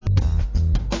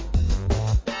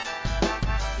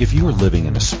If you are living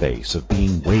in a space of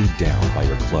being weighed down by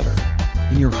your clutter,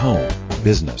 in your home,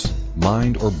 business,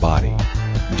 mind, or body,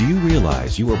 do you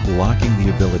realize you are blocking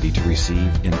the ability to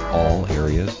receive in all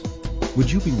areas?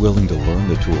 Would you be willing to learn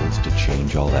the tools to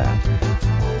change all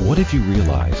that? What if you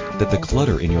realized that the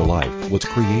clutter in your life was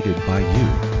created by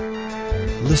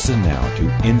you? Listen now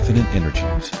to Infinite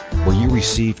Energies, where you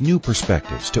receive new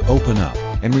perspectives to open up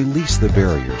and release the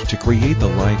barriers to create the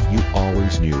life you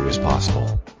always knew is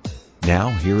possible. Now,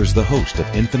 here is the host of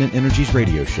Infinite Energies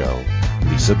radio show,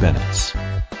 Lisa Bennett.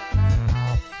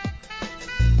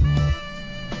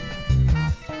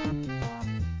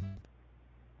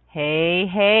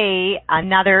 Hey,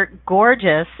 another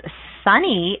gorgeous,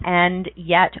 sunny, and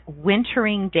yet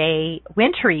wintry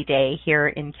day here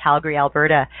in Calgary,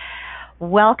 Alberta.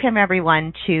 Welcome,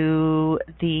 everyone, to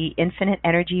the Infinite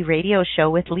Energy Radio Show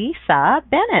with Lisa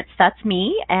Bennett. That's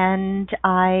me, and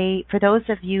for those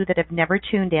of you that have never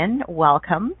tuned in,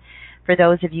 welcome. For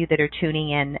those of you that are tuning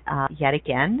in yet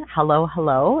again,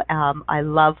 hello. I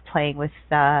love playing with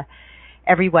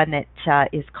everyone that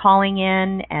is calling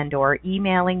in and or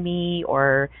emailing me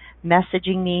or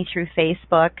messaging me through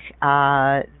Facebook.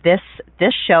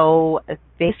 This show,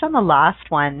 based on the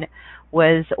last one,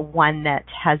 was one that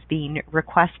has been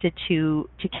requested to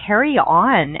carry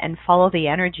on and follow the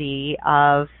energy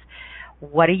of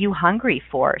what are you hungry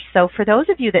for? So for those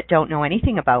of you that don't know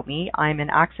anything about me, I'm an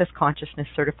Access Consciousness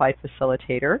Certified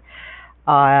Facilitator.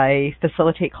 I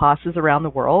facilitate classes around the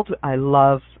world. I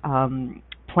love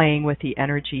playing with the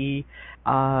energy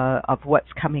of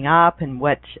what's coming up and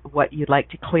what you'd like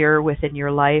to clear within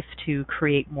your life to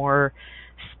create more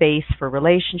space for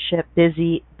relationship,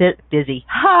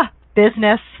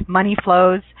 business, money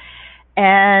flows,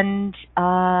 and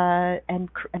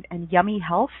yummy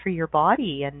health for your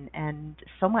body, and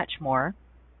so much more.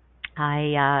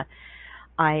 I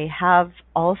have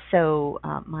also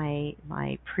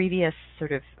my previous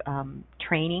sort of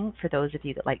training, for those of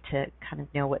you that like to kind of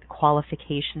know what the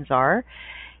qualifications are,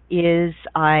 is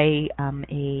I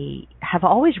have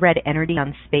always read energy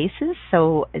on spaces.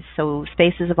 So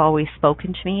spaces have always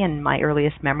spoken to me, and my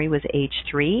earliest memory was age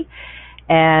 3.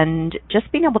 And just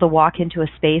being able to walk into a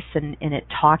space and it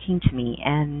talking to me,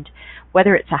 and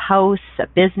whether it's a house, a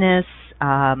business,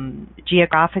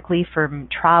 geographically from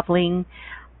traveling,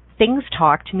 things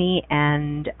talk to me,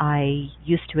 and I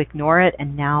used to ignore it,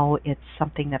 and now it's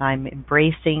something that I'm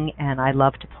embracing and I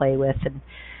love to play with. And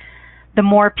the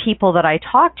more people that I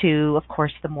talk to, of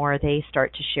course, the more they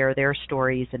start to share their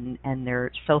stories, and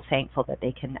they're so thankful that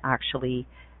they can actually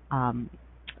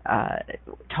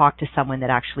talk to someone that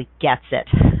actually gets it.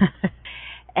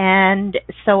 And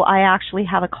so I actually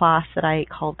have a class that I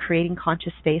call Creating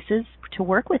Conscious Spaces to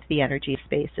work with the energy of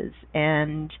spaces,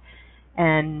 and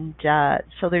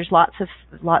so there's lots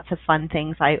of fun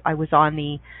things. I was on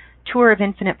the tour of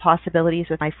Infinite Possibilities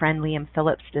with my friend Liam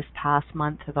Phillips this past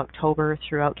month of October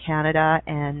throughout Canada,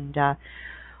 and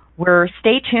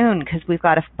stay tuned, because we've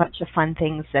got a bunch of fun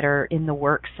things that are in the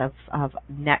works of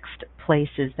next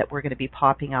places that we're going to be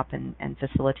popping up and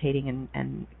facilitating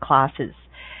and classes.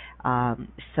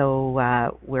 So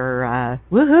we're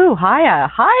woohoo!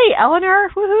 Hi Eleanor,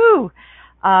 woohoo!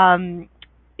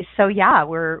 So yeah,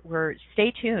 we're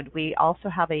stay tuned. We also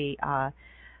have a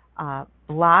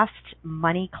Blast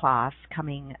Money class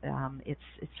coming. It's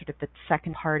sort of the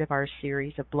second part of our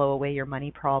series of Blow Away Your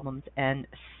Money Problems and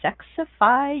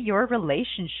Sexify Your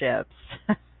Relationships.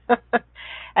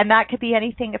 And that could be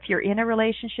anything. If you're in a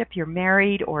relationship, you're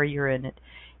married, or you're in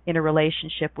a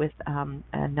relationship with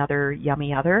another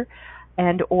yummy other,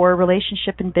 and or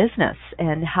relationship in business,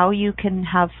 and how you can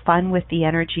have fun with the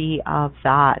energy of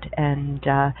that. And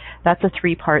that's a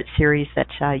 3-part series that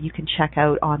you can check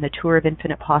out on the Tour of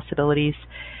Infinite Possibilities.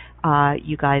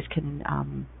 You guys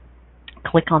can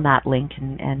click on that link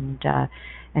and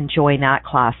join that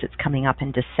class. It's coming up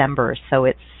in December, so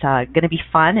it's going to be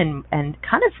fun and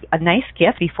kind of a nice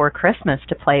gift before Christmas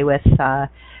to play with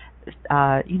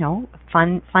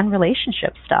fun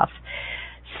relationship stuff.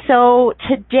 So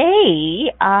today,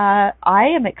 I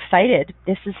am excited.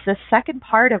 This is the second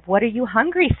part of What Are You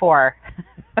Hungry For?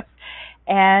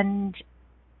 And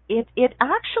it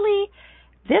actually,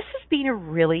 this has been a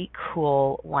really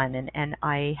cool one, and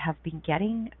I have been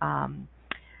getting a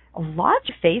lot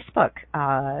of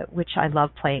Facebook, which I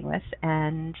love playing with,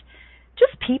 and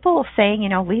just people saying,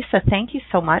 Lisa, thank you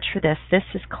so much for this. This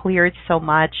has cleared so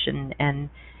much, and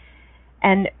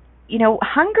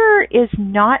hunger is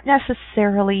not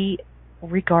necessarily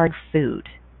regard food.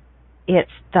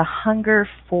 It's the hunger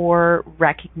for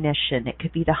recognition. It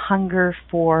could be the hunger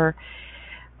for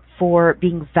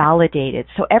being validated.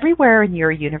 So everywhere in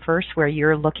your universe where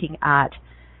you're looking at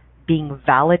being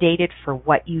validated for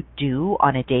what you do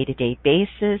on a day-to-day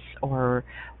basis or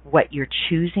what you're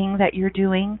choosing that you're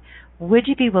doing, would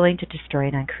you be willing to destroy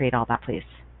and uncreate all that, please?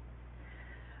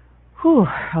 Whew,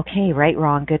 okay, right,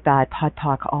 wrong, good, bad, pod,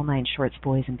 poc, all nine shorts,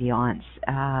 boys, and beyonds.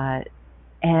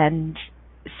 And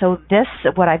so this,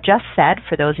 what I've just said,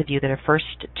 for those of you that are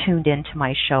first tuned into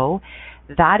my show,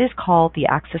 that is called the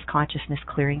Access Consciousness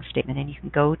Clearing Statement, and you can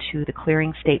go to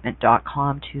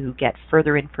theclearingstatement.com to get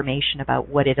further information about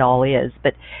what it all is.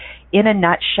 But in a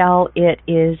nutshell, it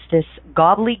is this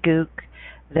gobbledygook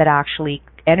that actually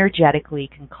energetically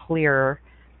can clear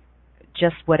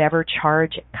just whatever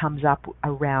charge comes up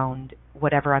around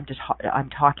whatever I'm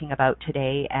talking about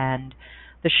today. And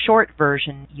the short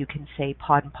version, you can say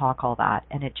pod and poc all that,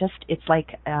 and it's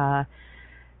like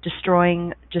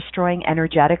destroying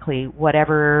energetically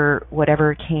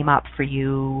whatever came up for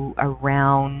you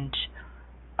around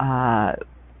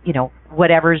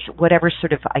whatever's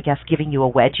sort of, I guess, giving you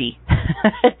a wedgie,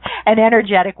 an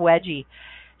energetic wedgie.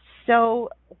 So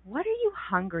what are you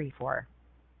hungry for?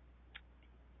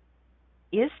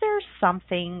 Is there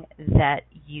something that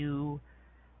you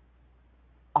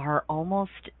are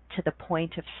almost to the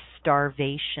point of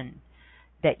starvation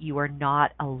that you are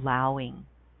not allowing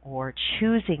or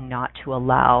choosing not to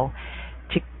allow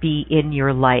to be in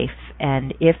your life,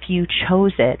 and if you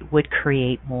chose it, would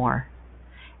create more?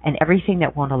 And everything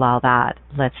that won't allow that,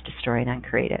 let's destroy and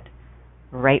uncreate it.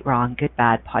 Right, wrong, good,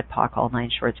 bad, pod, poc, all nine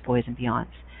shorts, boys, and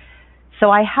beyonds. So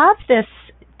I have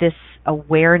this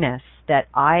awareness that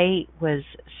I was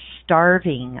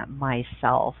starving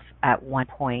myself at one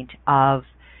point of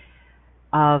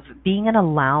being an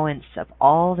allowance of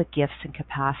all the gifts and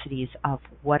capacities of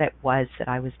what it was that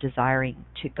I was desiring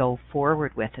to go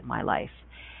forward with in my life.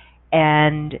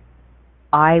 And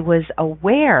I was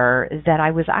aware that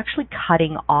I was actually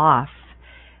cutting off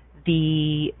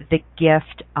the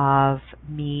gift of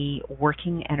me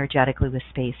working energetically with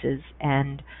spaces,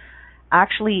 and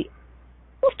actually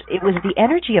it was the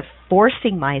energy of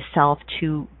forcing myself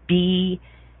to be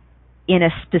in a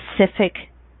specific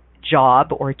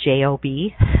job, or job,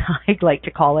 I'd like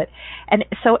to call it. And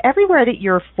so everywhere that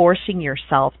you're forcing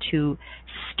yourself to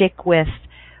stick with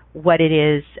what it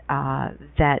is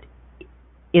that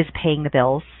is paying the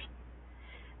bills,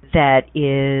 that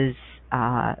is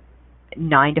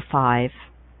 9 to 5,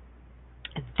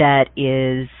 that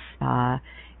is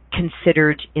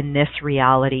considered in this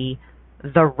reality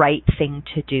the right thing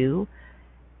to do,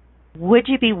 would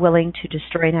you be willing to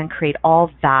destroy and uncreate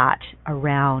all that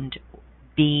around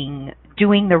doing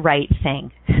the right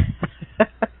thing?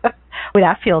 Well,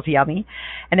 that feels yummy.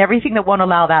 And everything that won't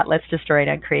allow that, let's destroy and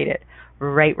uncreate it.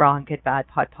 Right, wrong, good, bad,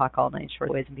 pod, poc, all nine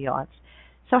short, boys, and beyonds.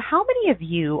 So how many of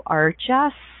you are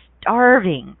just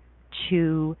starving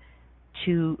to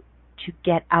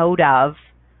get out of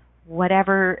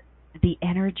whatever the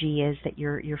energy is that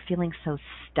you're feeling so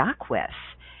stuck with?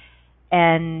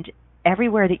 And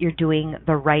everywhere that you're doing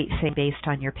the right thing based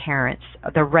on your parents,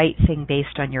 the right thing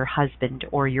based on your husband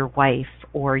or your wife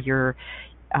or your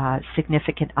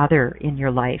significant other in your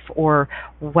life, or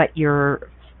what your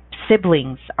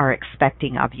siblings are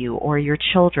expecting of you, or your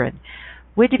children,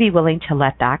 would you be willing to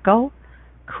let that go?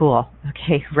 Cool.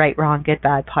 Okay, right, wrong, good,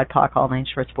 bad, pod, poc, all nine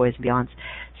shorts, boys, and beyonds.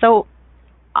 So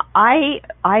I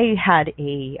had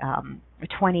a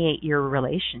 28-year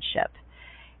relationship.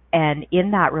 And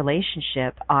in that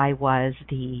relationship, I was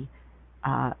the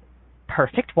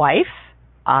perfect wife.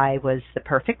 I was the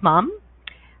perfect mom.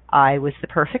 I was the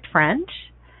perfect friend.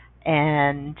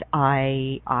 And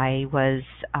I was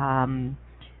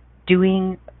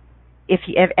doing,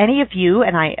 if any of you,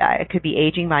 and I could be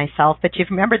aging myself, but you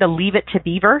remember the Leave It to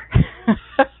Beaver?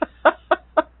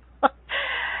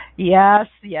 Yes.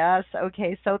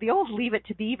 Okay, so the old Leave It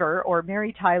to Beaver, or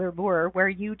Mary Tyler Moore, where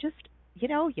you just, you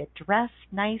dressed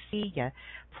nicely, you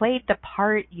played the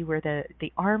part, you were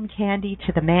the arm candy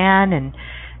to the man, and,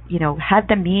 had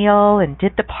the meal and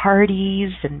did the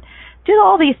parties and did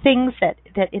all these things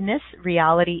that in this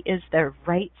reality is the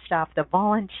right stuff, the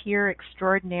volunteer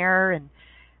extraordinaire, and,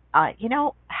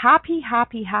 happy,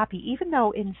 even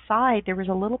though inside there was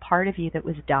a little part of you that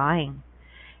was dying.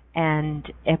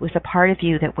 And it was a part of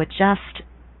you that would just,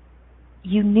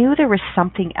 you knew there was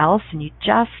something else, and you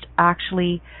just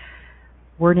actually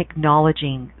weren't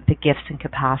acknowledging the gifts and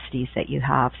capacities that you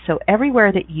have. So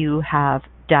everywhere that you have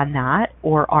done that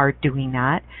or are doing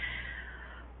that,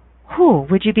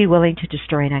 would you be willing to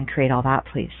destroy and uncreate all that,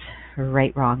 please?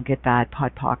 Right, wrong, good, bad,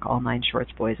 pod, poc, all nine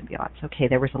shorts, boys, and beyonds. Okay,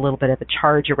 there was a little bit of a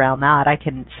charge around that. I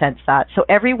can sense that. So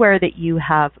everywhere that you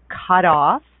have cut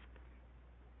off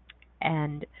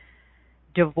and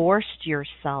divorced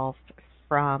yourself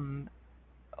from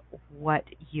what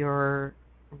you're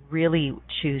really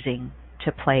choosing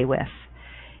to play with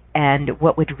and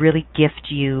what would really gift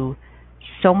you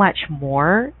so much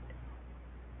more,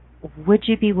 would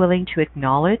you be willing to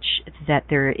acknowledge that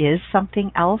there is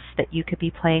something else that you could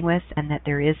be playing with and that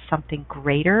there is something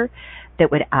greater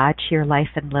that would add to your life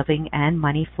and living and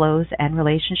money flows and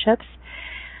relationships?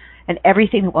 And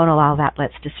everything that won't allow that,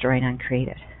 let's destroy and uncreate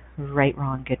it. Right,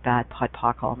 wrong, good, bad, pod,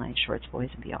 poc, all nine shorts, boys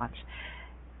and beyonds.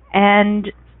 And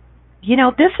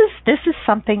this is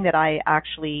something that I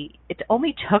actually, it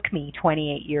only took me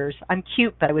 28 years. I'm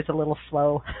cute, but I was a little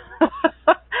slow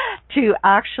to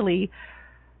actually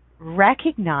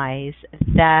recognize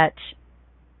that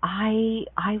I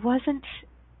wasn't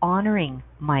honoring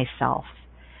myself.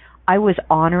 I was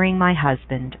honoring my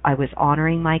husband. I was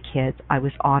honoring my kids. I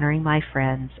was honoring my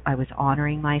friends. I was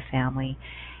honoring my family.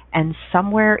 And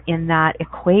somewhere in that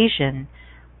equation,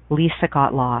 Lisa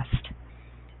got lost.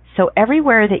 So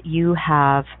everywhere that you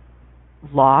have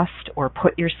lost or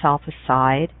put yourself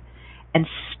aside and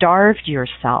starved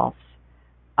yourself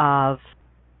of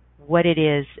what it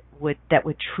is that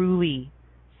would truly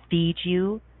feed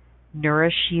you,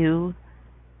 nourish you,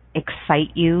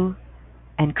 excite you,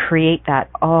 and create that,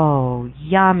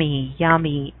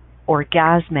 yummy,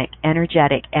 orgasmic,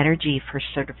 energetic energy for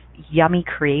sort of yummy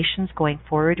creations going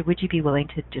forward, would you be willing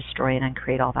to destroy and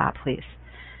uncreate all that, please?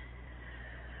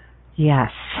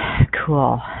 Yes,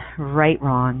 cool. Right,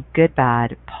 wrong, good,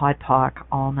 bad, pod, poc,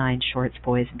 all nine shorts,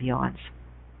 boys and beyonds.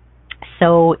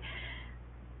 So,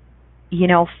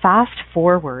 fast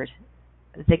forward,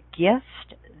 the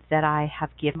gift that I have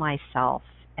given myself,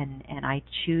 and I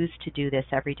choose to do this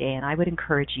every day, and I would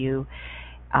encourage you,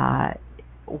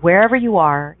 wherever you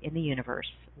are in the universe,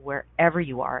 wherever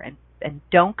you are, and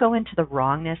don't go into the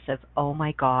wrongness of, oh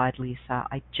my God, Lisa,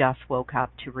 I just woke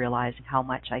up to realizing how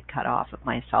much I'd cut off of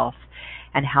myself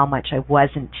and how much I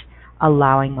wasn't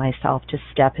allowing myself to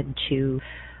step into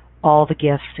all the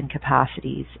gifts and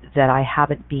capacities that I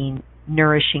haven't been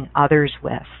nourishing others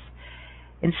with.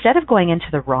 Instead of going into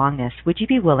the wrongness, would you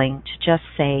be willing to just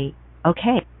say,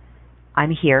 okay,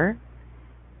 I'm here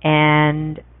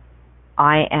and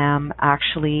I am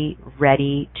actually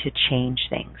ready to change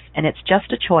things. And it's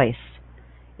just a choice.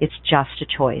 It's just a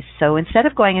choice. So instead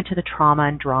of going into the trauma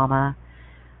and drama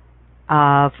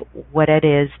of what it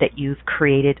is that you've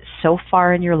created so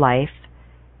far in your life,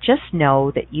 just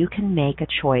know that you can make a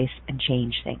choice and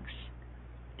change things.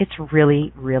 It's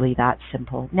really, really that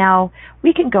simple. Now,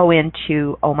 we can go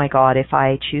into, oh my God, if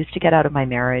I choose to get out of my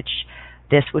marriage,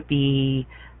 this would be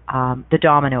the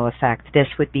domino effect. This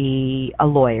would be a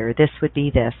lawyer. This would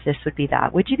be this. This would be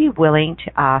that. Would you be willing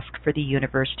to ask for the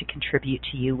universe to contribute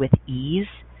to you with ease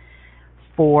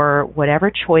for whatever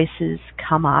choices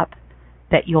come up,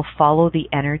 that you'll follow the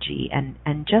energy and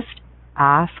just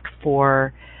ask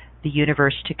for the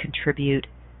universe to contribute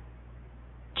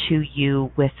to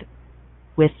you with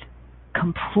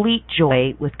complete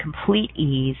joy, with complete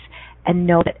ease, and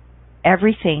know that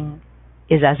everything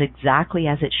is as exactly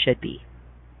as it should be.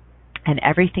 And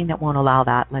everything that won't allow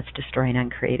that, let's destroy and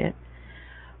uncreate it.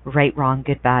 Right, wrong,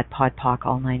 good, bad, pod, poc,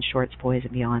 all nine shorts, boys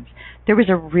and beyonds. There was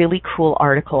a really cool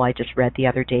article I just read the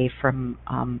other day from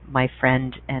my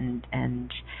friend and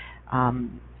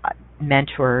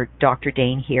mentor, Dr.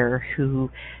 Dane here,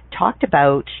 who talked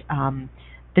about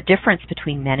the difference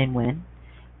between men and women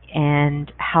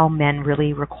and how men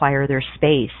really require their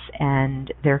space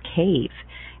and their cave.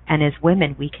 And as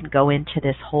women, we can go into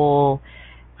this whole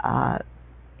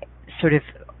sort of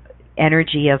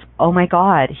energy of, oh my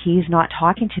God, he's not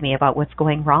talking to me about what's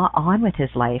going on with his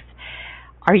life.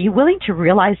 Are you willing to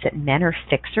realize that men are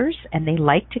fixers and they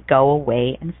like to go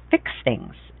away and fix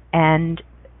things and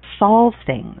solve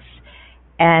things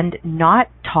and not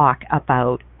talk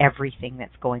about everything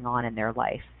that's going on in their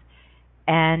life?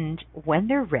 And when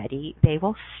they're ready, they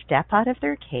will step out of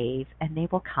their cave and they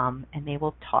will come and they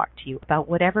will talk to you about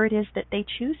whatever it is that they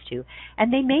choose to.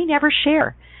 And they may never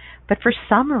share. But for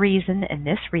some reason in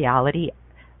this reality,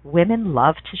 women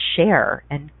love to share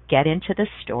and get into the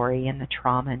story and the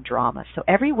trauma and drama. So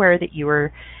everywhere that you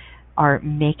are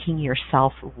making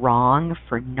yourself wrong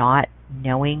for not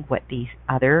knowing what the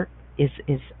other is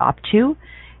up to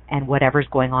and whatever's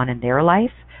going on in their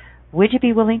life, would you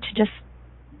be willing to just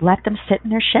let them sit in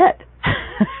their shit?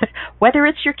 Whether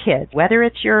it's your kids, whether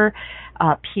it's your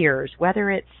peers, whether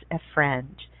it's a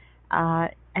friend,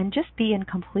 and just be in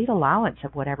complete allowance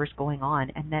of whatever's going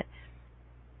on, and that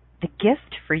the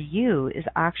gift for you is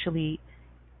actually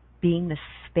being the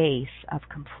space of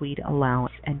complete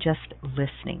allowance and just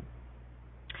listening.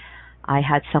 I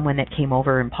had someone that came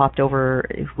over and popped over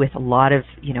with a lot of,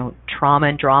 trauma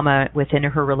and drama within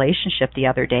her relationship the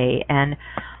other day, and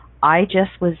I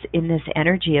just was in this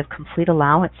energy of complete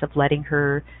allowance of letting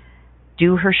her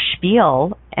do her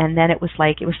spiel, and then it was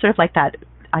sort of like that,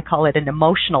 I call it an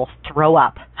emotional throw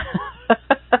up.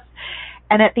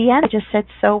 And at the end I just said,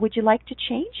 so would you like to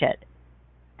change it?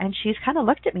 And she's kind of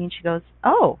looked at me and she goes,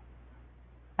 oh,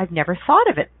 I've never thought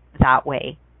of it that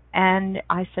way. And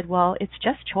I said, well, it's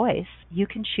just choice. You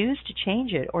can choose to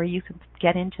change it, or you can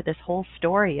get into this whole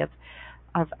story of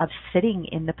sitting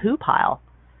in the poo pile.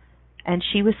 And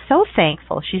she was so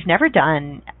thankful. She's never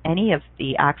done any of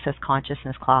the Access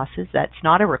Consciousness classes. That's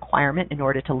not a requirement in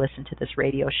order to listen to this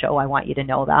radio show. I want you to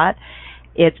know that.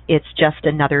 It's just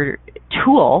another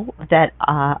tool that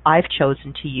I've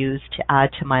chosen to use to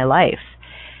add to my life.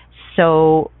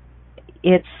 So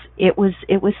it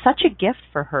was such a gift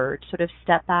for her to sort of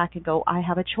step back and go, I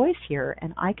have a choice here,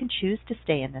 and I can choose to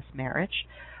stay in this marriage,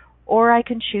 or I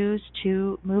can choose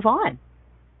to move on.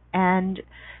 And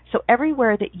so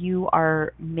everywhere that you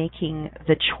are making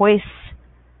the choice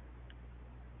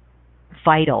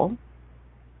vital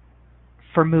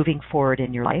for moving forward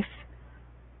in your life,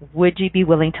 would you be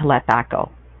willing to let that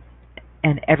go?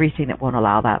 And everything that won't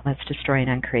allow that, let's destroy and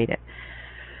uncreate it.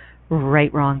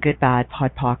 Right, wrong, good, bad,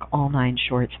 pod, poc, all nine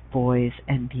shorts, boys,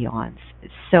 and beyonds.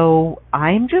 So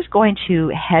I'm just going to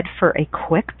head for a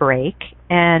quick break,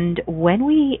 and when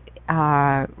we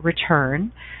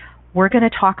return, we're going to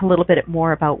talk a little bit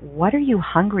more about what are you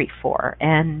hungry for.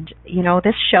 And, you know,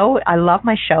 this show, I love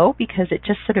my show because it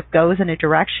just sort of goes in a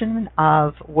direction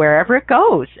of wherever it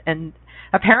goes. And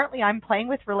apparently I'm playing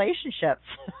with relationships.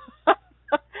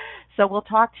 So we'll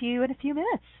talk to you in a few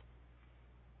minutes.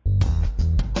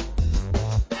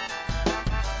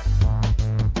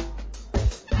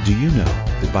 Do you know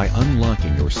that by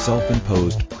unlocking your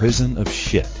self-imposed prison of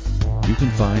shit, you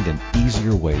can find an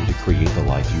easier way to create the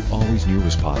life you always knew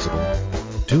was possible?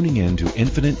 Tuning in to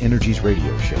Infinite Energies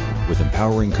radio show with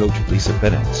empowering coach Lisa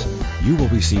Bennett, you will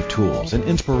receive tools and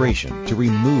inspiration to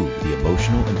remove the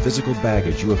emotional and physical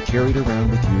baggage you have carried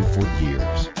around with you for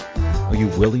years. Are you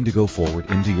willing to go forward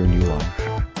into your new life?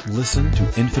 Listen to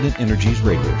Infinite Energies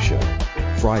radio show,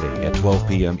 Friday at 12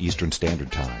 p.m. Eastern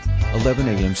Standard Time, 11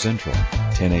 a.m. Central,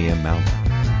 10 a.m.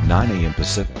 Mountain, 9 a.m.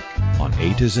 Pacific, on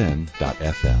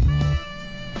A2Zen.fm.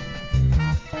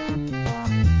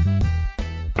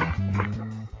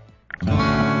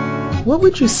 What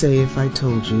would you say if I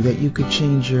told you that you could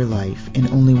change your life in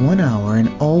only 1 hour and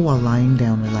all while lying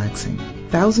down relaxing?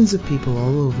 Thousands of people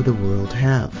all over the world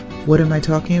have. What am I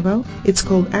talking about? It's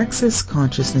called Access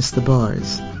Consciousness, the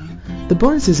bars. The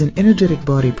bars is an energetic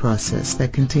body process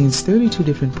that contains 32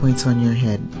 different points on your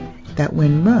head that,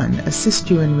 when run, assist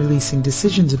you in releasing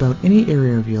decisions about any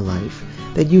area of your life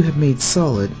that you have made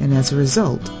solid and as a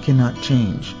result cannot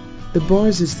change. The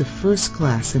bars is the first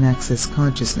class in Access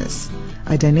Consciousness,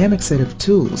 a dynamic set of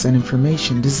tools and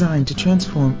information designed to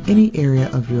transform any area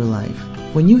of your life.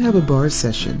 When you have a bars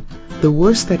session, the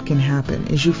worst that can happen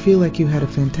is you feel like you had a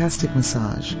fantastic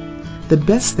massage. The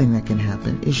best thing that can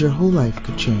happen is your whole life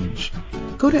could change.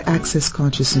 Go to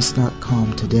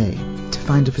accessconsciousness.com today to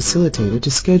find a facilitator,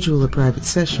 to schedule a private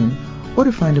session, or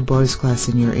to find a bars class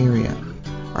in your area.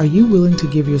 Are you willing to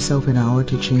give yourself an hour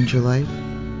to change your life?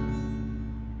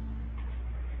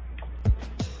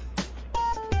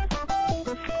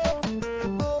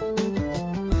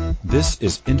 This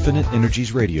is Infinite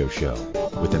Energies radio show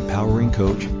with empowering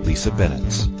coach Lisa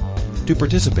Bennett. To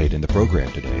participate in the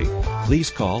program today, please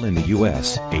call in the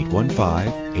U.S.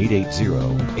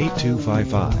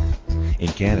 815-880-8255. In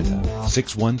Canada,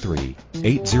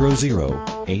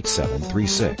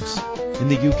 613-800-8736. In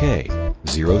the UK,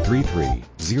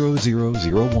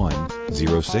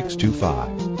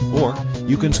 033-0001-0625. Or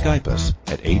you can Skype us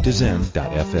at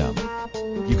A2Zen.fm.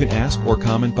 You can ask or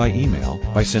comment by email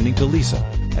by sending to Lisa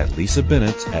at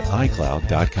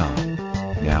lisabennett@icloud.com.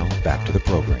 Now back to the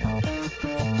program.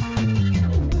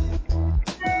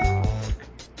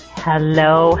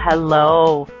 Hello,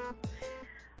 hello.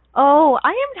 Oh, I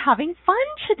am having fun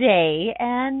today,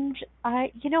 and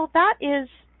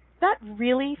that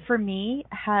really for me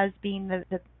has been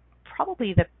the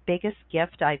probably the biggest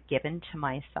gift I've given to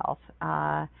myself.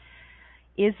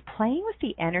 Is playing with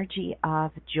the energy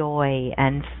of joy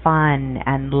and fun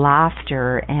and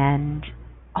laughter and,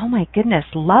 oh my goodness,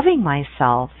 loving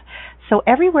myself. So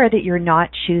everywhere that you're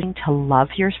not choosing to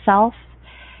love yourself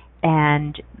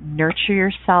and nurture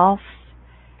yourself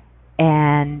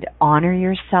and honor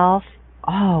yourself,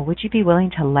 oh, would you be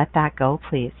willing to let that go,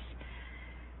 please?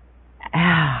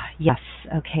 Yes.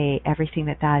 Okay, everything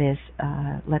that is,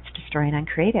 let's destroy and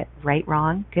uncreate it. Right,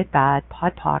 wrong, good, bad,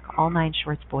 pod, poc, all nine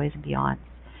shorts, boys, and beyond.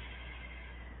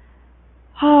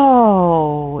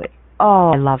 Oh,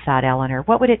 Oh, I love that, Eleanor.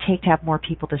 What would it take to have more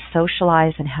people to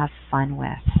socialize and have fun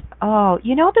with? Oh,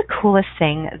 the coolest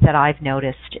thing that I've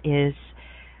noticed is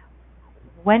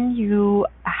when you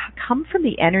come from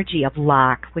the energy of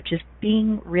lack, which is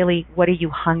being really, what are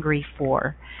you hungry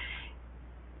for?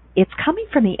 It's coming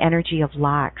from the energy of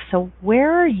lack. So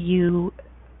where are you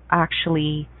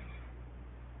actually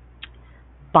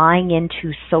buying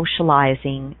into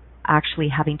socializing, actually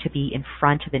having to be in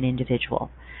front of an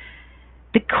individual?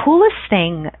 The coolest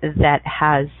thing that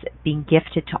has been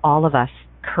gifted to all of us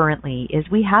currently is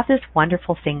we have this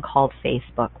wonderful thing called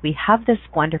Facebook. We have this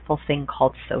wonderful thing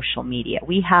called social media.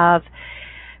 We have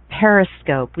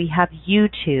Periscope, we have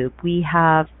YouTube, we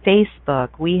have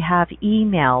Facebook, we have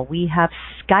email, we have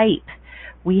Skype,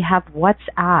 we have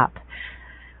WhatsApp.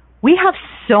 We have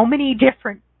so many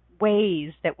different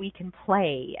ways that we can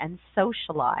play and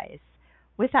socialize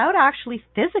without actually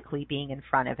physically being in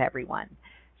front of everyone.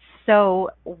 So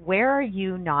where are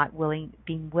you not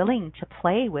being willing to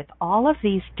play with all of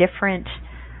these different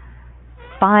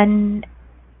fun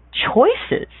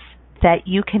choices that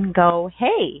you can go,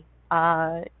 hey,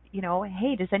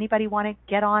 hey, does anybody want to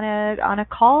get on a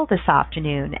call this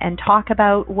afternoon and talk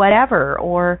about whatever,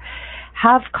 or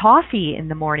have coffee in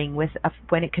the morning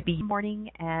when it could be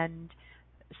morning and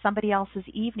somebody else's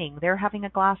evening. They're having a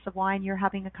glass of wine, you're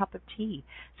having a cup of tea.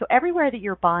 So everywhere that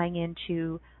you're buying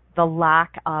into the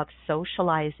lack of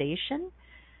socialization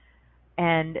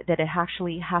and that it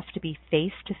actually has to be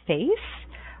face to face,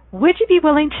 would you be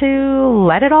willing to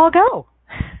let it all go?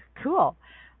 Cool.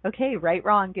 Okay, right,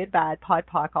 wrong, good, bad, pod,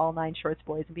 poc, all nine shorts,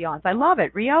 boys, and beyonds. I love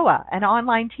it. Rioa, an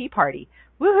online tea party.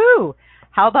 Woohoo!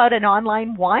 How about an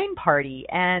online wine party?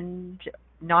 And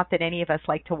not that any of us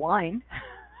like to wine.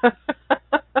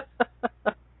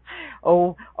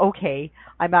 Oh, okay.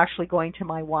 I'm actually going to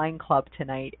my wine club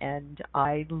tonight, and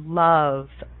I love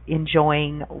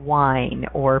enjoying wine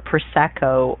or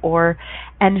Prosecco.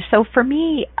 And so for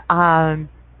me, I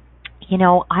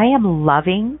am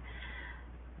loving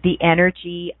the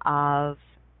energy of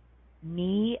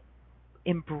me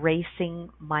embracing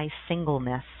my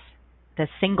singleness, the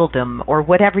singledom, or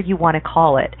whatever you want to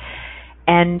call it,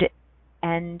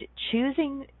 and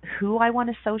choosing who I want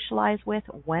to socialize with,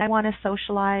 when I want to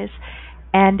socialize,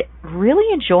 and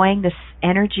really enjoying this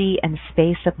energy and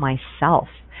space of myself.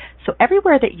 So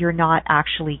everywhere that you're not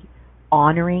actually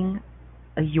honoring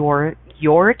your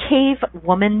cave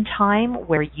woman time,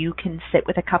 where you can sit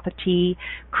with a cup of tea,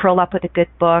 curl up with a good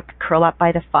book, curl up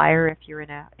by the fire if you're in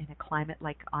a climate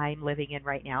like I'm living in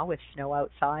right now with snow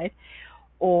outside,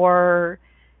 or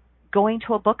going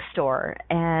to a bookstore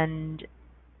and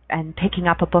picking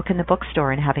up a book in the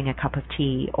bookstore and having a cup of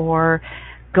tea, or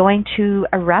going to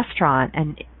a restaurant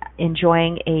and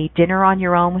enjoying a dinner on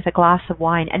your own with a glass of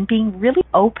wine, and being really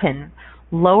open,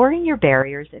 lowering your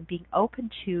barriers and being open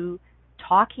to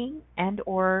talking and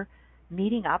or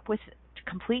meeting up with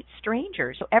complete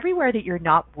strangers. So everywhere that you're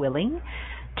not willing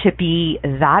to be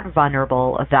that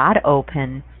vulnerable, that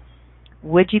open,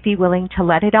 would you be willing to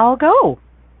let it all go?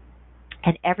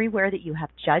 And everywhere that you have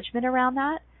judgment around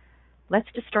that, let's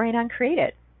destroy and uncreate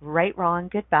it. Right, wrong,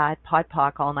 good, bad, pod,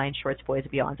 poc, all nine shorts, boys,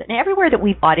 and beyonds. And everywhere that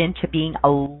we've bought into being a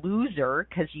loser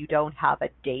because you don't have a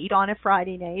date on a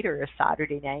Friday night or a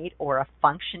Saturday night or a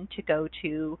function to go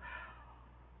to,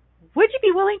 would you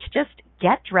be willing to just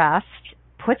get dressed,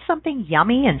 put something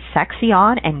yummy and sexy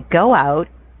on, and go out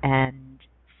and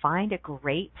find a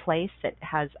great place that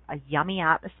has a yummy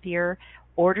atmosphere,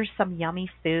 order some yummy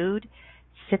food,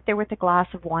 sit there with a glass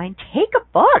of wine, take a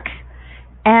book,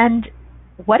 and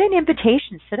what an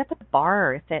invitation. Sit up at the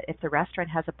bar. If the restaurant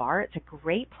has a bar, it's a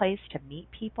great place to meet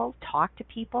people, talk to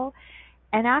people,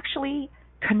 and actually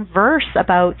converse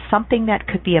about something that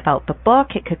could be about the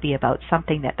book. It could be about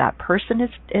something that person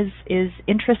is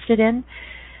interested in.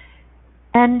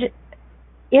 And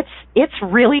it's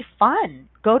really fun.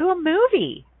 Go to a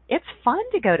movie. It's fun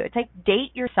to go to. It's like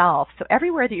date yourself. So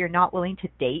everywhere that you're not willing to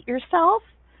date yourself,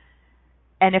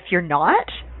 and if you're not,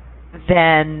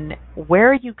 then where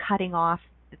are you cutting off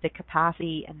the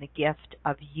capacity and the gift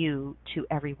of you to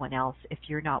everyone else if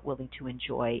you're not willing to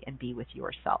enjoy and be with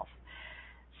yourself?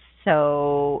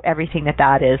 So everything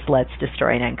that is, let's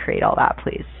destroy and uncreate all that,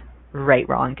 please. Right,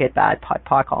 wrong, good, bad, pod,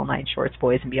 poc, all nine shorts,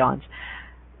 boys, and beyonds.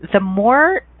 The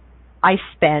more I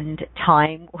spend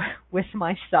time with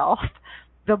myself,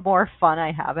 the more fun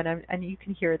I have, and you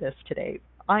can hear this today.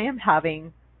 I'm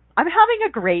having a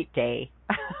great day.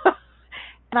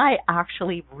 And I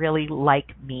actually really like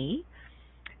me,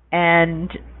 and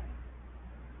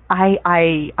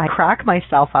I crack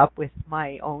myself up with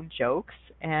my own jokes,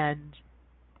 and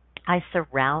I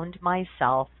surround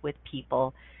myself with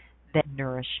people that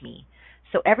nourish me.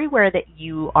 So everywhere that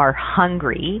you are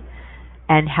hungry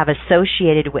and have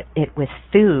associated it with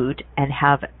food and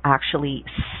have actually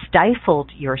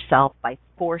stifled yourself by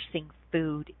forcing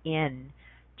food in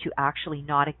to actually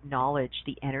not acknowledge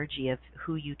the energy of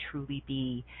who you truly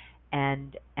be,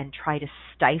 and try to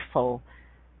stifle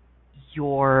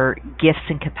your gifts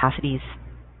and capacities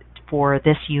for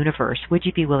this universe, would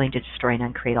you be willing to destroy and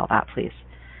uncreate all that, please?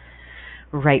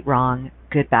 Right, wrong,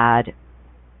 good, bad,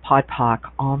 POD POC,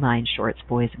 all 9 shorts,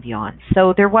 boys and beyond.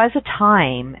 So there was a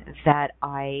time that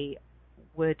I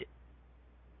would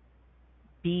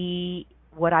be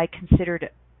what I considered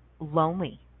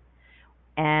lonely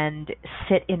and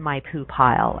sit in my poo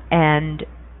pile and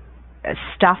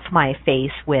stuff my face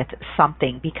with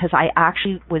something because I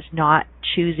actually was not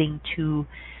choosing to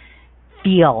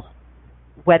feel,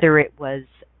 whether it was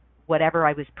whatever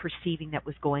I was perceiving that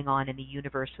was going on in the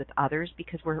universe with others,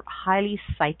 because we're highly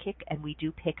psychic and we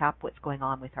do pick up what's going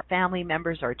on with our family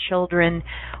members, our children,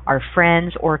 our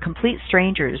friends, or complete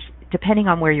strangers. Depending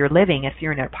on where you're living, if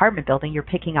you're in an apartment building, you're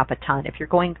picking up a ton. If you're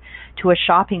going to a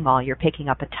shopping mall, you're picking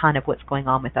up a ton of what's going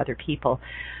on with other people.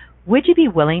 Would you be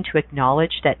willing to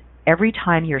acknowledge that every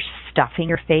time you're stuffing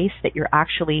your face, that you're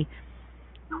actually,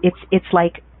 it's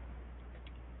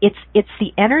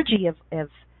the energy of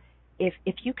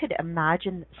if you could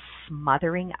imagine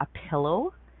smothering a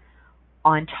pillow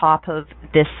on top of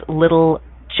this little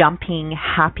jumping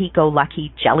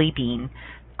happy-go-lucky jelly bean.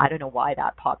 I don't know why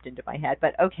that popped into my head,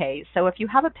 but okay. So if you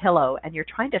have a pillow and you're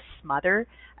trying to smother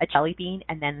a jelly bean,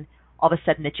 and then all of a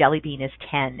sudden the jelly bean is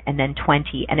 10 and then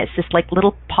 20, and it's just like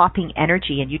little popping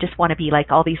energy, and you just want to be like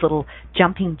all these little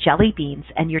jumping jelly beans,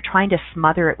 and you're trying to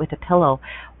smother it with a pillow.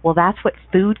 Well, that's what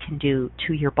food can do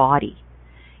to your body,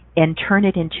 and turn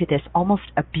it into this almost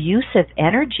abusive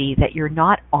energy that you're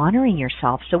not honoring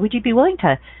yourself. So would you be willing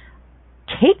to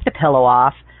take the pillow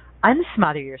off,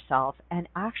 unsmother yourself, and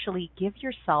actually give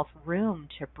yourself room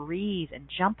to breathe and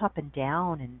jump up and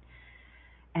down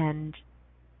and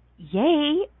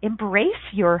yay, embrace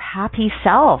your happy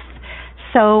self.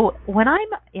 So when I'm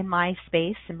in my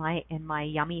space, in my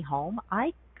yummy home,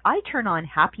 I turn on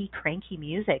happy, cranky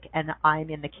music, and I'm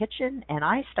in the kitchen and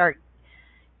I start,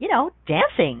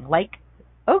 dancing. Like,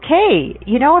 okay,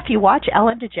 if you watch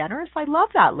Ellen DeGeneres, I love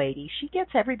that lady. She gets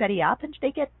everybody up and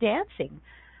they get dancing.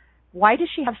 Why does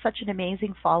she have such an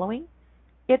amazing following?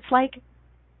 It's like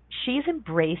she's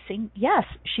embracing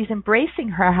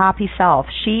her happy self.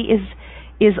 She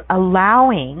is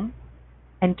allowing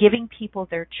and giving people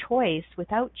their choice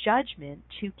without judgment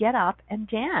to get up and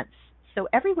dance. So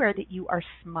everywhere that you are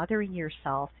smothering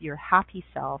yourself, your happy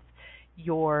self,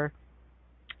 your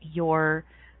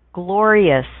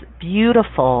glorious,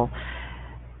 beautiful,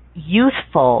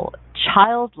 youthful,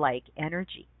 childlike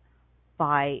energy,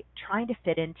 by trying to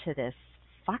fit into this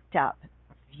fucked up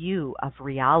view of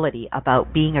reality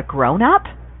about being a grown-up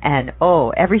and,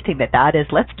 everything that is,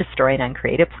 let's destroy and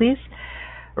uncreate it, please.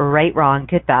 Right, wrong,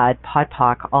 good, bad, POD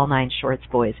POC, all 9 shorts,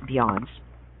 boys and beyonds.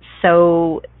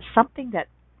 So something that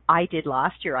I did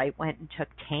last year, I went and took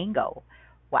tango.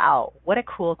 Wow, what a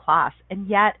cool class. And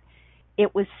yet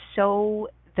it was so,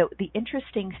 the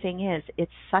interesting thing is,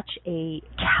 it's such a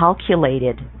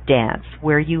calculated dance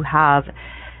where you have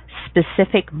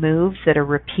specific moves that are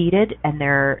repeated, and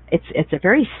it's a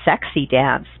very sexy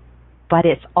dance, but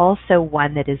it's also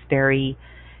one that is very,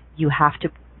 you have to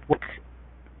work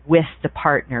with the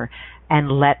partner and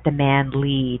let the man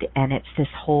lead, and it's this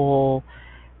whole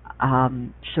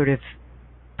sort of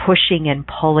pushing and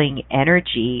pulling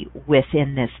energy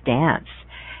within this dance.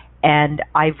 And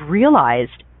I've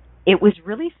realized it was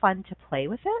really fun to play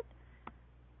with it,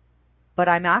 but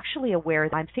I'm actually aware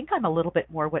that I think I'm a little bit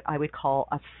more what I would call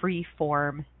a free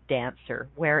form dancer,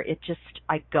 where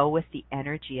I go with the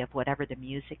energy of whatever the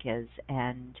music is.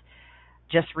 And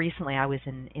just recently I was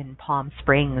in Palm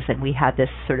Springs, and we had this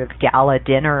sort of gala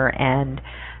dinner, and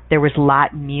there was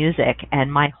Latin music,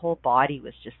 and my whole body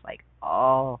was just like,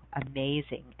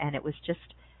 amazing. And it was just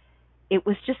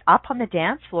up on the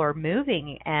dance floor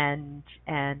moving, and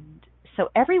so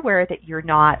everywhere that you're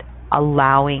not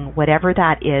allowing whatever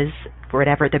that is,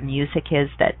 whatever the music is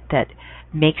that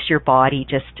makes your body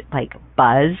just like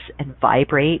buzz and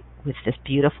vibrate with this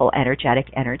beautiful energetic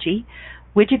energy,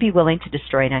 would you be willing to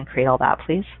destroy and uncreate all that,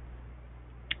 please?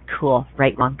 Cool.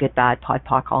 Right, wrong, good, bad, POD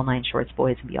POC, all 9 shorts,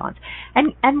 boys and beyonds.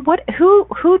 And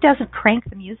who doesn't crank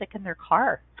the music in their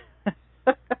car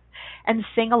and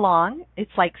sing along?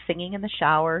 It's like singing in the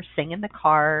shower, sing in the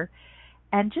car,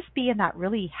 and just be in that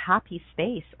really happy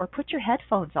space. Or put your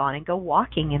headphones on and go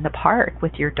walking in the park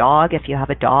with your dog if you have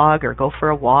a dog, or go for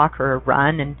a walk or a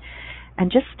run,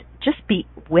 and just be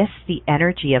with the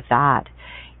energy of that.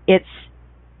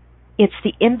 it's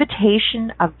the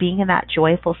invitation of being in that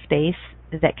joyful space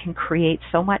that can create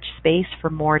so much space for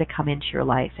more to come into your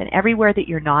life. And everywhere that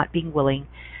you're not being willing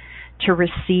to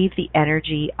receive the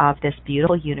energy of this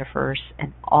beautiful universe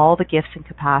and all the gifts and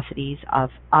capacities of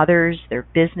others, their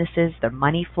businesses, their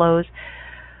money flows,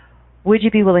 would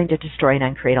you be willing to destroy and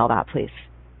uncreate all that, please?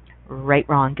 Right,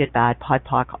 wrong, good, bad, pod,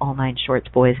 poc, all nine shorts,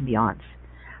 boys and beyonds.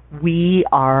 We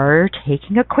are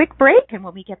taking a quick break, and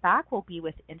when we get back, we'll be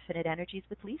with Infinite Energies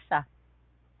with Lisa.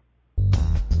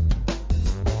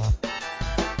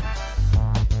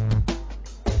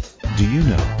 Do you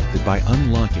know that by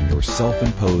unlocking your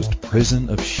self-imposed prison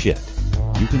of shit,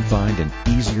 you can find an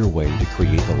easier way to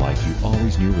create the life you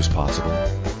always knew was possible?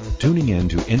 Tuning in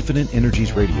to Infinite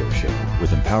Energies radio show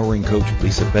with empowering coach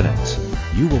Lisa Bennett,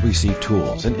 you will receive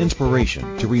tools and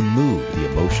inspiration to remove the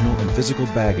emotional and physical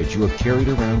baggage you have carried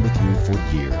around with you for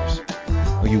years.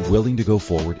 Are you willing to go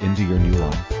forward into your new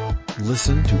life?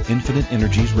 Listen to Infinite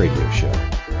Energies radio show,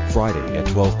 Friday at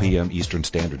 12 p.m. Eastern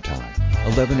Standard Time,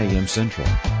 11 a.m. Central,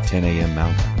 10 a.m.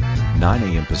 Mountain, 9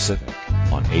 a.m. Pacific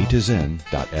on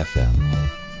A2Zen.fm.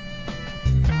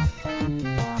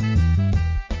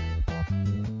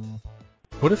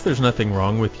 What if there's nothing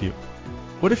wrong with you?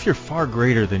 What if you're far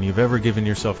greater than you've ever given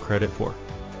yourself credit for?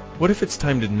 What if it's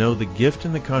time to know the gift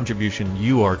and the contribution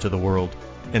you are to the world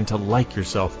and to like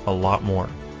yourself a lot more?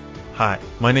 Hi,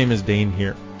 my name is Dane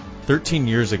here. 13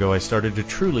 years ago, I started to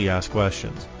truly ask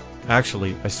questions.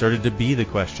 Actually, I started to be the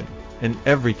question, and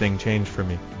everything changed for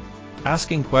me.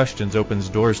 Asking questions opens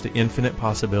doors to infinite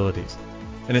possibilities.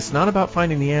 And it's not about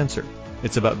finding the answer.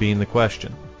 It's about being the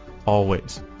question.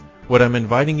 Always. What I'm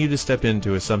inviting you to step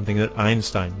into is something that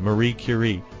Einstein, Marie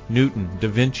Curie, Newton, Da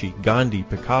Vinci, Gandhi,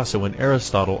 Picasso, and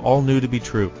Aristotle all knew to be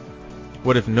true.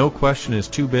 What if no question is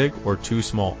too big or too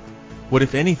small? What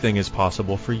if anything is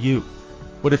possible for you?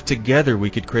 What if together we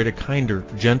could create a kinder,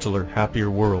 gentler, happier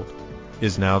world?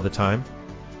 Is now the time?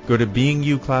 Go to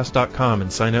beingyouclass.com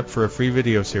and sign up for a free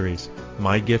video series,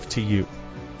 My Gift to You.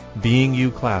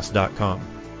 beingyouclass.com.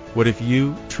 What if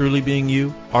you, truly being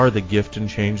you, are the gift and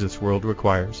change this world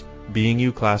requires?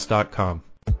 beingyouclass.com.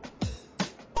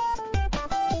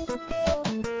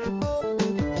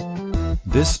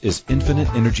 This is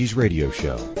Infinite Energies radio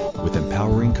show with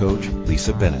empowering coach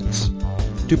Lisa Bennett.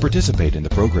 To participate in the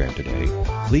program today,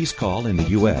 please call in the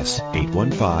U.S.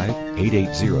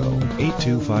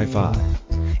 815-880-8255.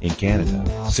 In Canada,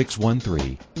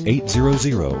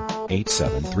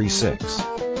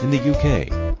 613-800-8736. In the UK,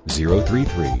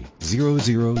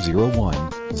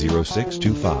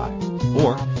 033-0001-0625.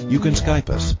 Or you can Skype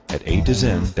us at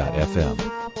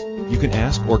A2Zen.fm. You can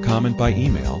ask or comment by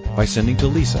email by sending to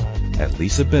Lisa at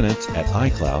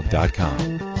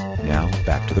lisabennett@icloud.com. Now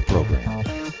back to the program.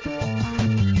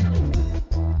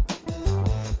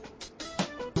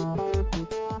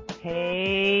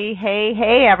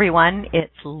 Hey, everyone.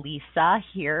 It's Lisa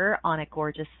here on a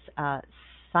gorgeous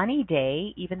sunny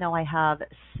day, even though I have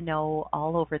snow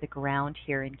all over the ground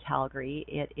here in Calgary.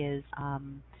 It is,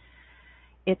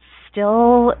 it's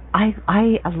still,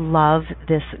 I love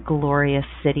this glorious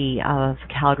city of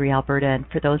Calgary, Alberta, and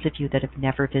for those of you that have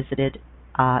never visited,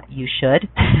 you should.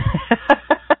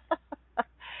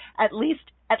 At least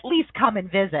come and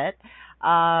visit.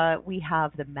 We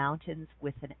have the mountains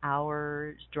with an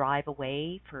hour's drive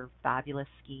away for fabulous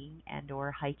skiing and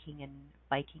or hiking and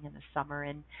biking in the summer.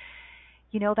 And,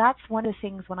 you know, that's one of the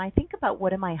things when I think about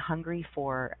what am I hungry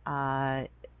for,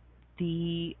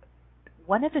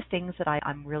 one of the things that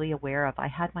I'm really aware of, I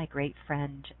had my great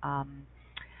friend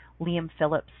Liam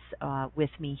Phillips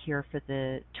with me here for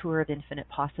the Tour of Infinite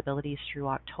Possibilities through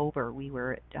October. We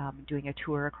were doing a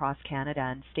tour across Canada,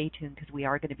 and stay tuned because we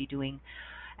are going to be doing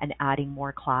and adding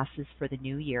more classes for the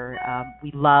new year.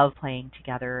 We love playing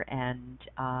together and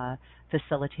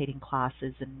facilitating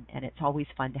classes, and it's always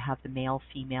fun to have the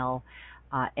male-female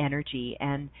energy.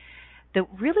 And the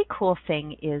really cool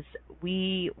thing is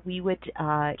we would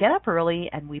get up early,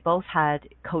 and we both had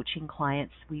coaching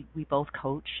clients. We both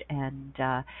coach, and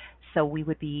so we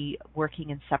would be working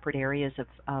in separate areas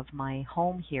of my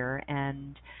home here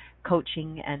and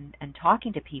coaching and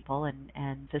talking to people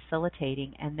and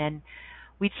facilitating. And then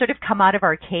we'd sort of come out of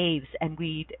our caves and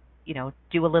we'd, you know,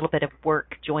 do a little bit of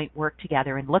work, joint work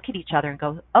together and look at each other and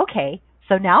go, okay,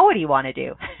 so now what do you want to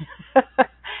do?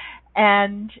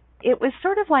 And it was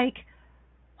sort of like,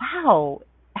 wow,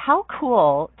 how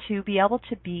cool to be able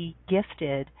to be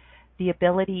gifted the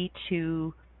ability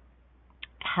to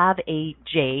have a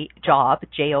job,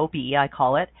 J-O-B, I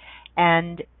call it,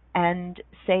 and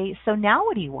say, so now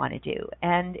what do you want to do?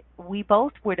 And we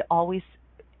both would always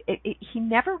he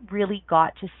never really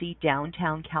got to see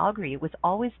downtown Calgary. It was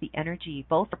always the energy.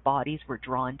 Both our bodies were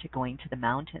drawn to going to the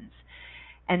mountains.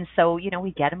 And so,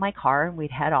 we'd get in my car and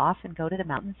we'd head off and go to the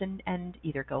mountains and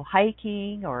either go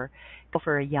hiking or go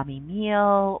for a yummy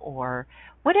meal or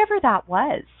whatever that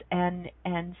was. And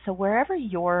so wherever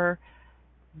you're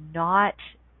not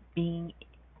being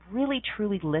really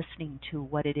truly listening to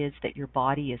what it is that your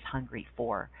body is hungry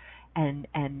for, and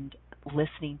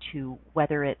listening to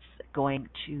whether it's going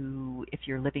to, if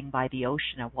you're living by the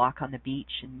ocean, a walk on the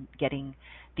beach and getting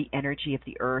the energy of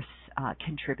the earth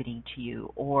contributing to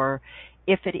you, or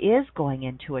if it is going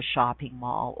into a shopping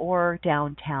mall or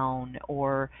downtown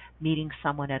or meeting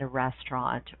someone at a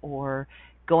restaurant or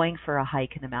going for a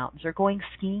hike in the mountains or going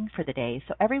skiing for the day.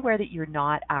 So everywhere that you're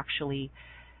not actually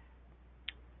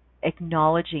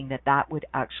acknowledging that that would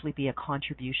actually be a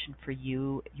contribution for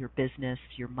you, your business,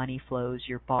 your money flows,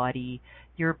 your body,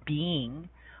 your being,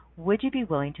 would you be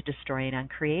willing to destroy and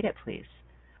uncreate it, please?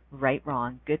 Right,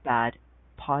 wrong, good, bad,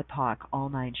 pod, poc, all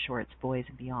nine shorts, boys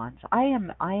and beyonds. I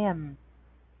am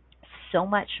so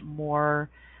much more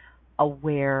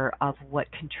aware of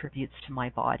what contributes to my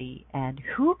body and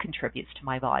who contributes to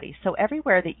my body. So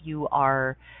everywhere that you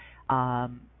are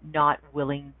not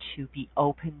willing to be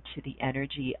open to the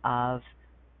energy of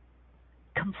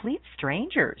complete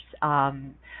strangers.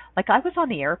 Like I was on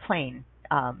the airplane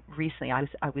recently.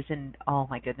 I was in, oh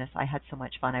my goodness, I had so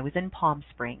much fun. I was in Palm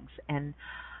Springs, and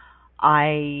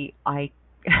I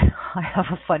I have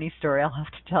a funny story I'll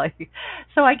have to tell you.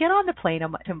 So I get on the plane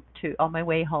on my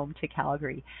way home to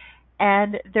Calgary,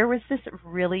 and there was this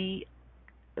really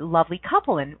lovely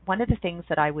couple, and one of the things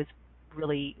that I was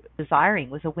really desiring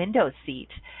was a window seat,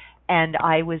 and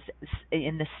I was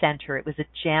in the center. It was a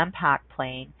jam-packed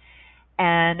plane,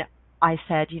 and I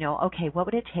said, okay, what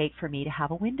would it take for me to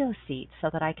have a window seat so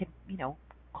that I could,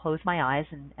 close my eyes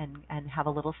and have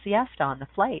a little siesta on the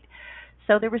flight?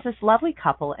 So there was this lovely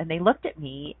couple, and they looked at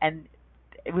me, and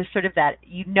it was sort of that,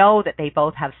 that they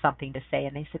both have something to say,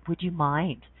 and they said, would you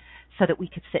mind, so that we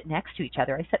could sit next to each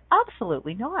other? I said,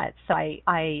 absolutely not. So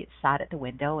I sat at the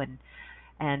window,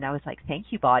 and I was like, thank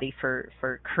you, body, for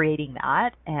creating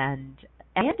that. And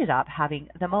I ended up having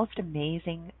the most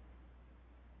amazing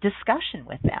discussion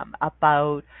with them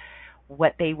about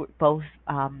what they were both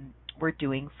were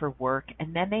doing for work.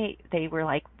 And then they were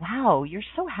like, wow, you're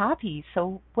so happy.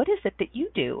 So what is it that you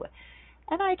do?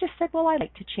 And I just said, well, I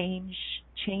like to change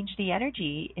the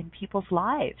energy in people's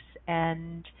lives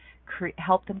and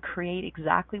help them create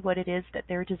exactly what it is that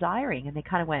they're desiring. And they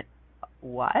kind of went,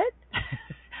 what?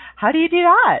 How do you do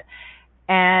that?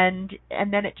 And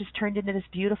then it just turned into this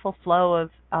beautiful flow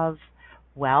of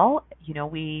well,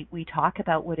 we talk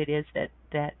about what it is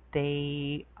that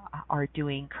they are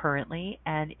doing currently,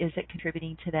 and is it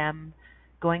contributing to them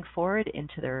going forward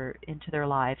into their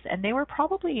lives. And they were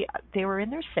in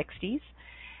their 60s,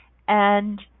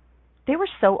 and they were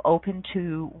so open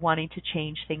to wanting to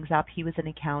change things up. He was an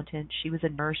accountant, she was a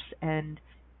nurse, and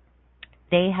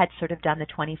they had sort of done the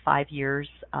 25 years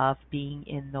of being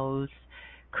in those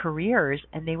careers,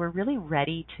 and they were really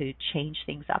ready to change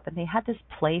things up, and they had this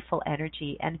playful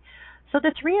energy. And so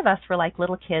the three of us were like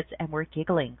little kids, and we're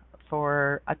giggling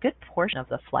for a good portion of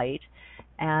the flight.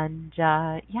 And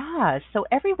so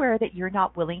everywhere that you're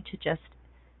not willing to just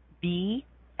be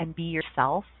and be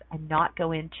yourself and not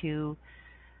go into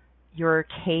your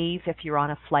cave if you're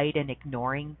on a flight and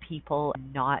ignoring people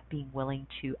and not being willing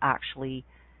to actually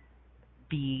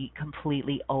be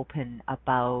completely open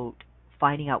about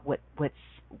finding out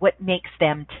what makes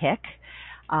them tick.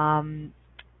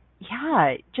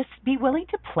 Just be willing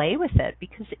to play with it,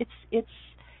 because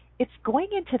it's going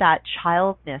into that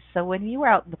childness. So when you were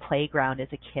out in the playground as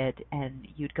a kid and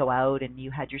you'd go out and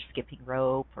you had your skipping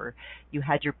rope or you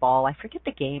had your ball, I forget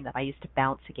the game that I used to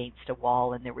bounce against a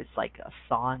wall, and there was like a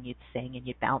song you'd sing and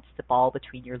you'd bounce the ball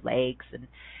between your legs,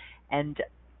 and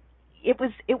it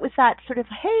was that sort of,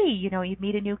 hey, you'd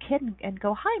meet a new kid and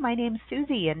go, hi, my name's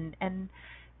Susie, and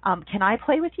can I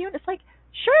play with you? And it's like,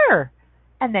 sure.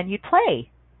 And then you'd play.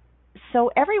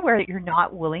 So everywhere that you're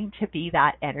not willing to be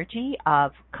that energy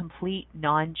of complete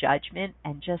non-judgment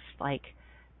and just like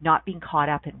not being caught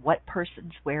up in what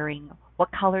person's wearing,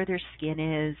 what color their skin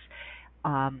is,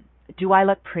 do I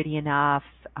look pretty enough,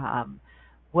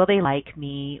 will they like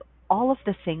me, all of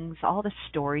the things, all the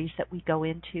stories that we go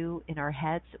into in our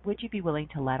heads, would you be willing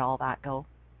to let all that go?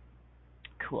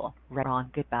 Cool. Right on.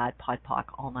 Good, bad, pod, poc,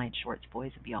 all nine shorts,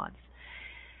 boys and beyonds.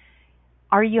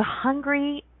 Are you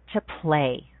hungry to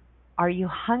play? Are you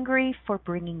hungry for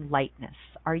bringing lightness?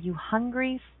 Are you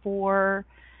hungry for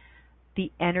the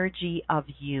energy of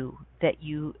you that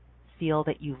you feel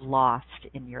that you've lost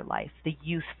in your life, the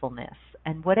youthfulness,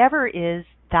 and whatever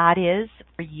that is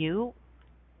for you,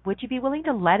 would you be willing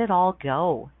to let it all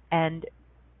go and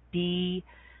be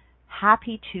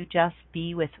happy to just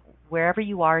be with wherever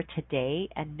you are today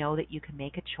and know that you can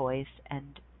make a choice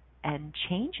and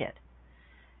change it?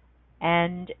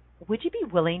 And would you be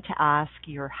willing to ask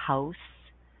your house,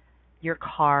 your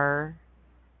car,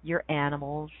 your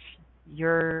animals,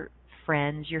 your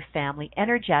friends, your family,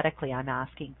 energetically I'm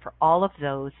asking for all of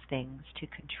those things to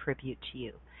contribute to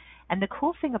you. And the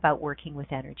cool thing about working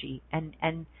with energy, and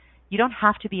you don't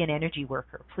have to be an energy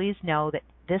worker. Please know that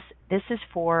this is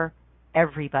for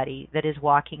everybody that is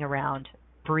walking around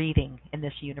breathing in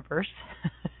this universe.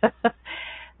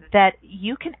 That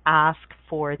you can ask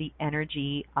for the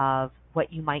energy of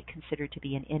what you might consider to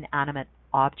be an inanimate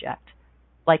object,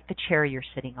 like the chair you're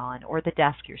sitting on, or the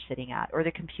desk you're sitting at, or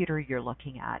the computer you're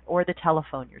looking at, or the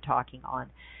telephone you're talking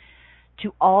on,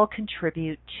 to all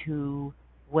contribute to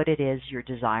what it is you're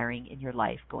desiring in your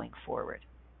life going forward.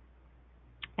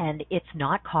 And it's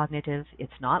not cognitive,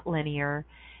 it's not linear,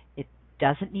 it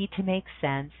doesn't need to make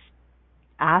sense.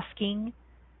 Asking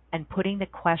and putting the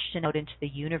question out into the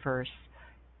universe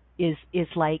is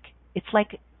like, it's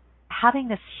like having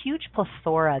this huge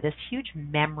plethora, this huge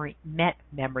memory.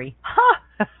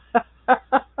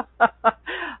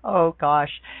 Oh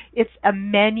gosh, it's a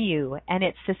menu, and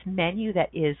it's this menu that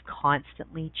is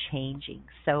constantly changing.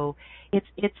 So it's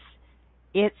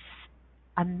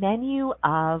a menu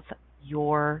of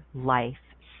your life.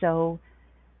 So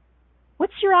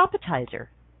what's your appetizer?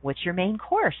 What's your main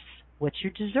course? What's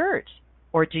your dessert?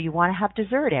 Or do you want to have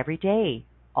dessert every day,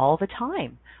 all the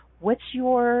time? What's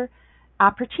your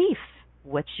aperitif?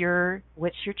 What's your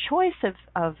choice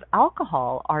of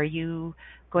alcohol? Are you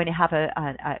going to have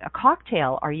a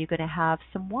cocktail? Are you going to have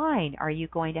some wine? Are you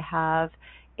going to have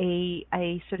a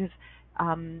sort of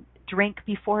drink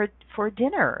before for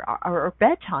dinner or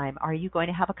bedtime? Are you going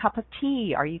to have a cup of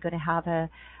tea? Are you going to have a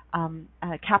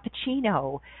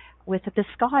cappuccino with a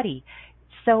biscotti?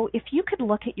 So if you could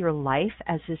look at your life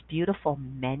as this beautiful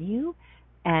menu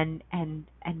and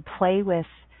play with,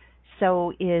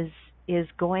 so is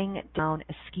going down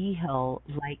a ski hill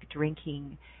like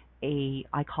drinking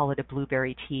I call it a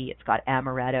blueberry tea. It's got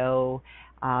amaretto.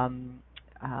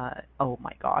 Oh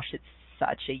my gosh, it's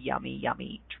such a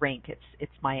yummy drink.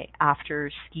 It's my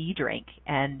after ski drink.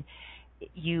 And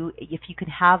if you can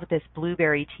have this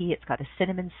blueberry tea, it's got a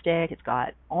cinnamon stick, it's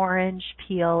got orange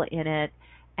peel in it,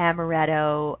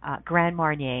 amaretto, Grand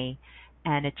Marnier,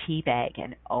 and a tea bag.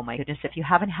 And oh my goodness, if you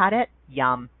haven't had it,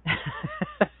 yum.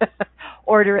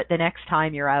 Order it the next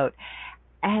time you're out.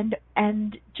 And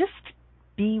just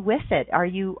be with it. Are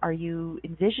you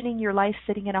envisioning your life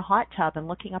sitting in a hot tub and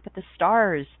looking up at the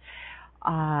stars?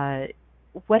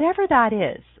 Whatever that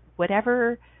is,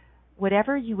 whatever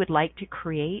you would like to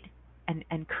create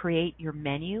and create your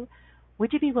menu,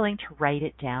 would you be willing to write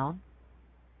it down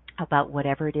about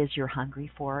whatever it is you're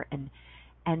hungry for? And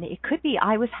it could be,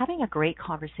 I was having a great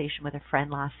conversation with a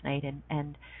friend last night,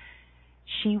 and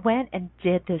she went and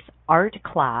did this art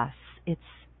class. It's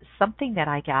something that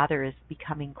I gather is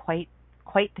becoming quite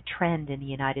the trend in the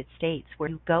United States, where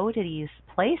you go to these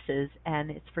places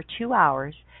and it's for 2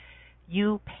 hours,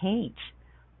 you paint,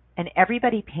 and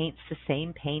everybody paints the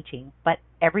same painting, but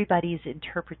everybody's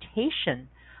interpretation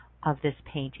of this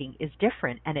painting is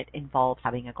different, and it involves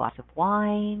having a glass of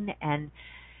wine, and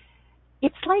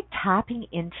it's like tapping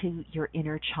into your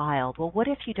inner child. Well, what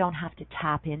if you don't have to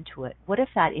tap into it? What if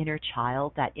that inner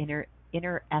child, that inner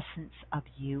essence of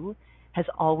you has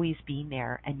always been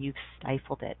there, and you've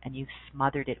stifled it and you've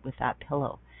smothered it with that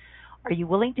pillow? Are you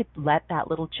willing to let that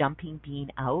little jumping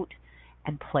bean out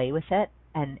and play with it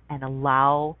and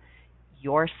allow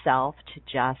yourself to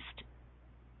just,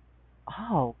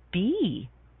 be?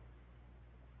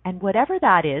 And whatever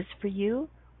that is for you,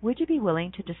 would you be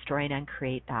willing to destroy and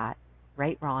uncreate that?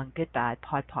 Right, wrong, good, bad,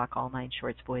 pod, poc, all nine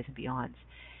shorts, boys and beyonds.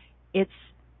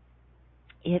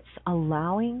 It's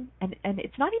allowing, and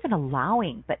it's not even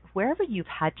allowing, but wherever you've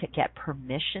had to get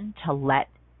permission to let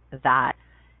that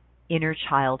inner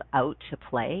child out to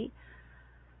play,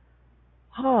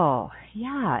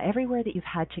 everywhere that you've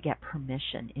had to get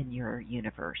permission in your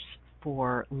universe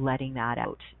for letting that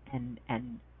out, and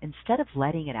instead of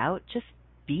letting it out, just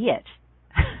be it.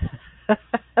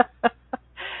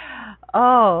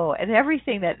 And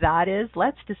everything that is,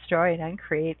 let's destroy and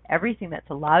uncreate everything that's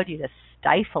allowed you to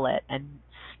stifle it and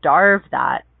starve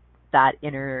that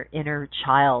inner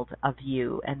child of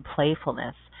you and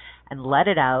playfulness, and let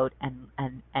it out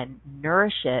and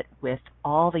nourish it with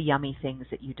all the yummy things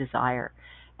that you desire.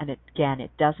 And again,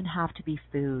 it doesn't have to be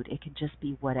food. It can just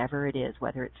be whatever it is,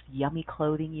 whether it's yummy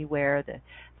clothing you wear, the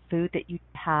food that you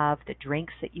have, the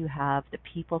drinks that you have, the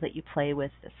people that you play with,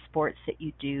 the sports that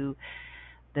you do,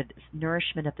 the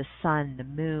nourishment of the sun, the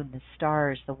moon, the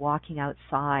stars, the walking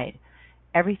outside,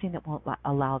 everything that won't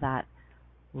allow that,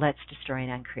 let's destroy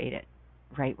and uncreate it.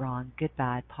 Right, wrong, good,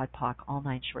 bad, pod, poc, all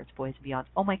nine shorts, boys and beyonds.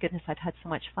 Oh my goodness, I've had so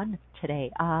much fun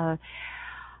today.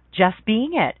 Just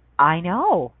being it. I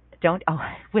know.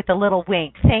 With a little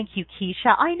wink. Thank you,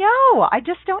 Keisha. I know.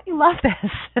 Don't you love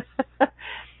this?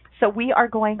 So we are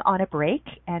going on a break,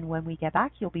 and when we get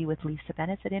back, you'll be with Lisa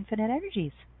Bennett at Infinite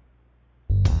Energies.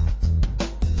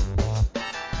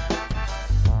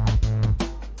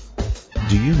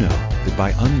 Do you know that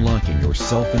by unlocking your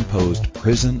self-imposed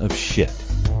prison of shit,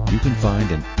 you can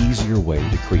find an easier way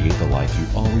to create the life you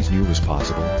always knew was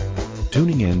possible?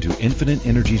 Tuning in to Infinite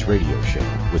Energies radio show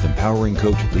with empowering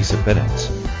coach Lisa Bennett,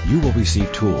 you will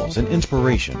receive tools and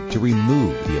inspiration to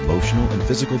remove the emotional and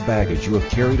physical baggage you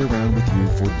have carried around with you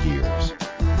for years.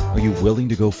 Are you willing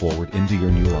to go forward into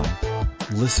your new life?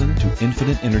 Listen to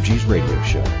Infinite Energies radio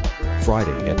show,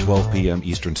 Friday at 12 p.m.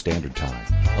 Eastern Standard Time,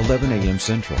 11 a.m.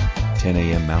 Central, 10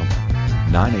 a.m.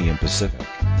 Mountain, 9 a.m. Pacific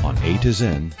on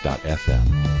A2Zen.fm.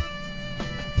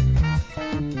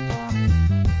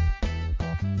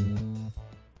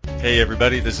 Hey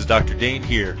everybody, this is Dr. Dane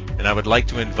here, and I would like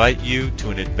to invite you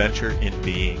to an adventure in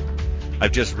being.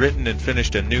 I've just written and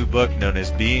finished a new book known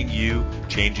as Being You,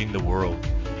 Changing the World.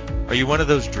 Are you one of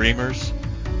those dreamers?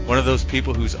 One of those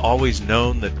people who's always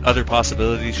known that other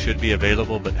possibilities should be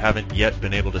available but haven't yet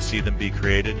been able to see them be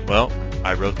created? Well,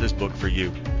 I wrote this book for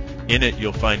you. In it,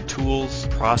 you'll find tools,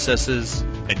 processes,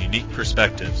 and unique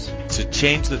perspectives to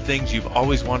change the things you've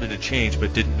always wanted to change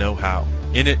but didn't know how.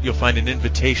 In it, you'll find an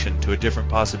invitation to a different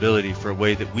possibility for a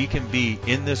way that we can be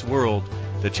in this world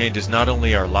that changes not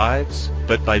only our lives,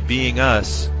 but by being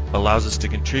us, allows us to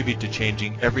contribute to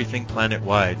changing everything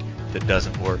planet-wide that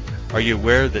doesn't work. Are you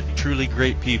aware that truly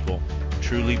great people,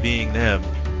 truly being them,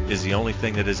 is the only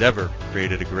thing that has ever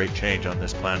created a great change on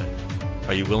this planet?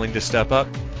 Are you willing to step up?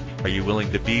 Are you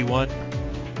willing to be one?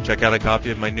 Check out a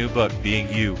copy of my new book, Being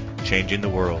You, Changing the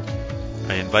World.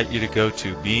 I invite you to go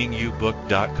to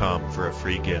beingyoubook.com for a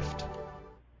free gift.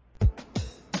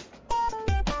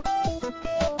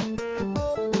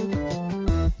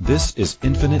 This is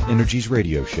Infinite Energies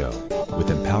radio show with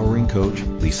empowering coach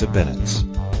Lisa Bennett.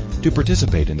 To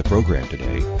participate in the program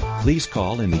today, please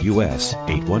call in the U.S.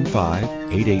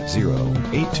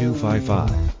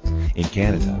 815-880-8255. In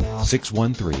Canada,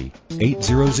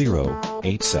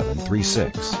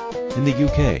 613-800-8736. In the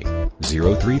UK,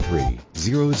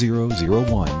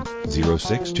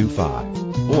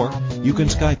 033-0001-0625. Or you can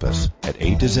Skype us at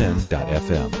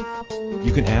A2Zen.fm.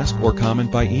 You can ask or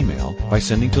comment by email by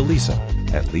sending to Lisa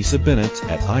at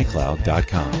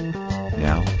lisabennett@icloud.com.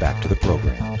 Now back to the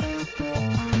program.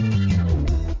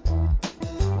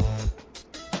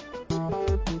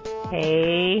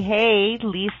 Hey,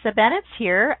 Lisa Bennett's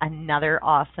here. Another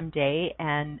awesome day,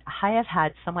 and I have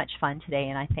had so much fun today,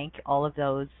 and I thank all of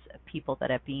those people that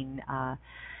have been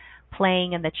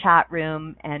playing in the chat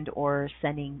room and or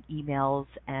sending emails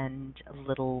and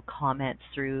little comments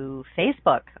through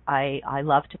Facebook. I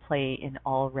love to play in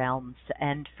all realms,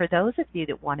 and for those of you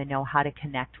that want to know how to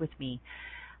connect with me,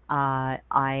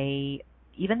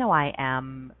 even though I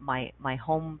am, my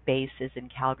home base is in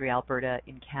Calgary, Alberta,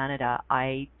 in Canada,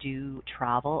 I do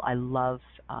travel. I love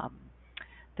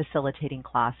facilitating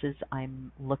classes.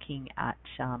 I'm looking at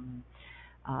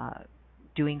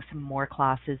doing some more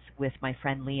classes with my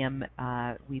friend Liam.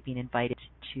 We've been invited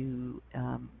to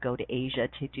go to Asia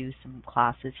to do some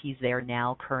classes. He's there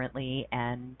now currently,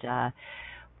 and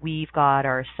we've got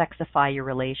our Sexify Your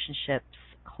Relationships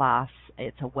class.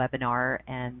 It's a webinar,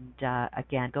 and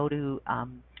again, go to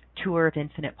Tour of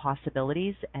Infinite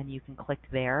Possibilities, and you can click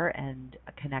there and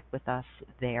connect with us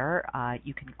there.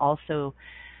 You can also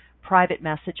private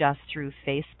message us through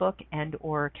Facebook and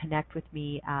or connect with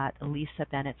me at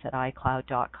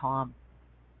lisabennett@icloud.com.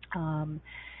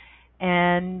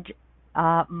 And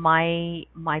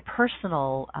my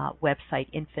personal website,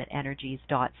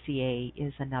 infiniteenergies.ca,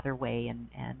 is another way, and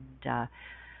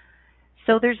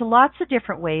so there's lots of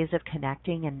different ways of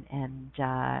connecting, and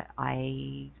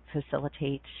I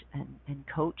facilitate and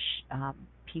coach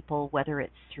people, whether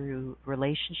it's through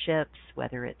relationships,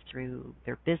 whether it's through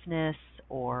their business,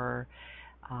 or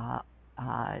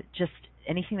just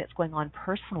anything that's going on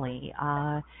personally.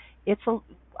 I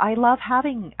love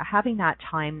having that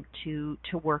time to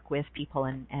work with people,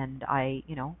 and I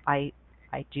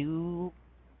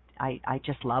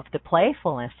just love the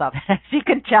playfulness of it, as you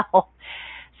can tell.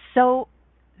 So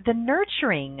the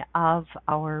nurturing of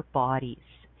our bodies,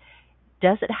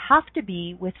 does it have to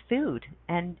be with food?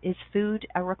 And is food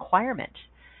a requirement?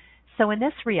 So in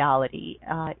this reality,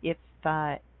 if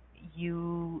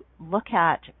you look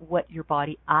at what your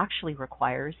body actually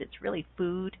requires, it's really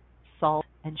food, salt,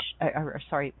 and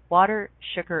water,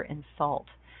 sugar, and salt.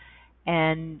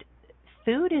 And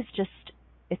food is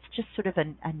it's just sort of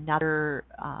another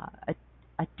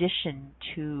addition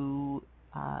to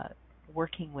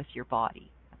working with your body,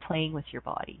 playing with your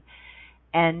body.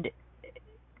 And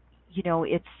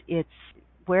it's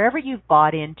wherever you've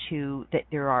bought into that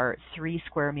there are 3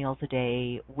 square meals a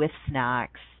day with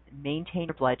snacks, maintain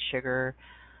your blood sugar,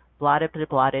 blah, blah, blah,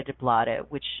 blah, blah, blah,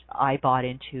 which I bought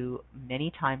into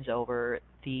many times over,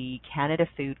 the Canada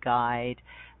Food Guide,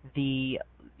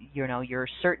 your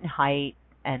certain height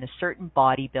and a certain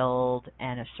body build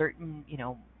and a certain,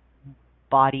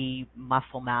 body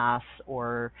muscle mass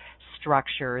or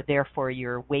structure, therefore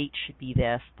your weight should be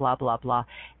this, blah, blah, blah.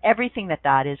 Everything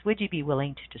that is, would you be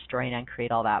willing to destroy and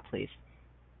uncreate all that, please?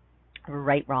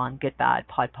 Right, wrong, good, bad,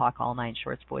 pod, poc, all 9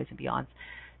 shorts, boys and beyonds.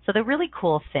 So the really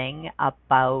cool thing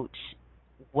about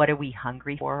what are we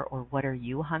hungry for or what are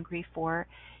you hungry for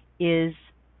is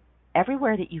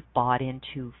everywhere that you've bought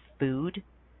into food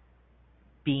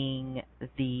being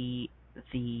the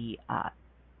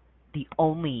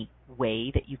only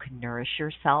way that you can nourish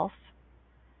yourself,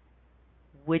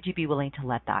 would you be willing to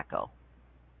let that go?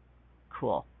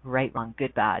 Cool. Right, wrong,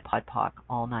 good, bad, pod, poc,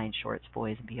 all 9 shorts,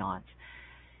 boys and beyonds.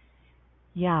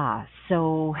 Yeah,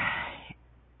 so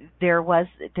there was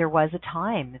a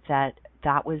time that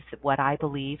was what I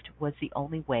believed was the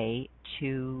only way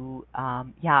to,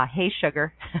 hey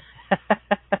sugar,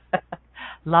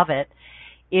 love it,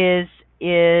 is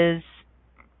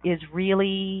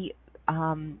really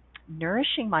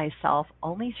nourishing myself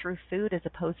only through food as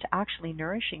opposed to actually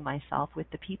nourishing myself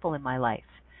with the people in my life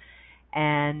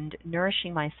and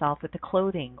nourishing myself with the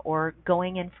clothing or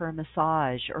going in for a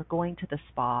massage or going to the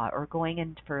spa or going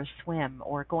in for a swim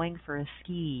or going for a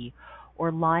ski or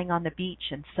lying on the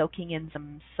beach and soaking in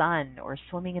some sun or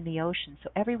swimming in the ocean. So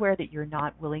everywhere that you're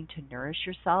not willing to nourish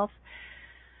yourself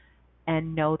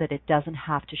and know that it doesn't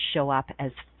have to show up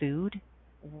as food,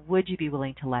 would you be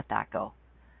willing to let that go?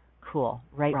 Cool.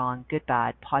 Right, wrong, good,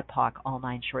 bad, pod, poc, all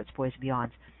 9 shorts, boys and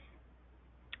beyonds.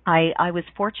 I was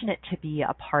fortunate to be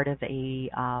a part of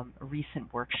a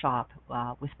recent workshop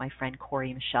with my friend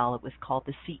Corey Michelle. It was called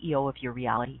The CEO of Your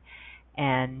Reality.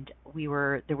 And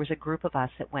there was a group of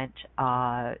us that went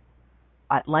at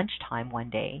lunchtime one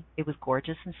day. It was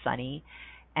gorgeous and sunny,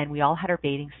 and we all had our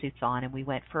bathing suits on, and we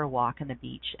went for a walk on the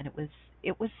beach. And it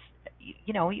was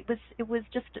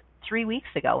just 3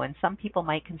 weeks ago, and some people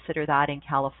might consider that in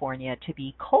California to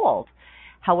be cold.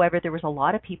 However, there was a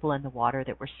lot of people in the water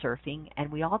that were surfing,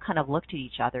 and we all kind of looked at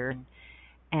each other,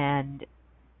 and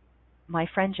my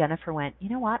friend Jennifer went, you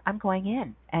know what, I'm going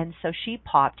in. And so she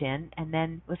popped in and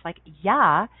then was like,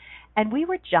 yeah. And we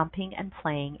were jumping and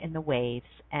playing in the waves,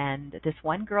 and this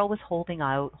one girl was holding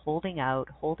out,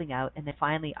 and then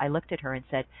finally I looked at her and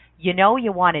said, you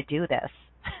want to do this.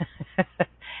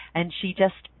 And she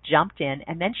just jumped in,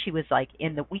 and then she was like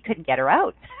we couldn't get her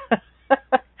out.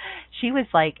 She was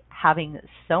like having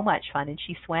so much fun, and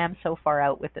she swam so far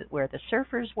out with where the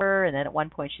surfers were, and then at one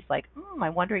point she's like,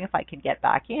 I'm wondering if I can get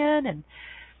back in, and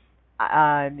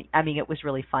it was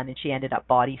really fun, and she ended up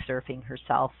body surfing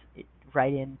herself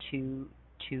right into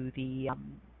the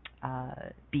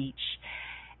beach.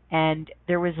 And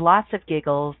there was lots of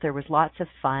giggles, there was lots of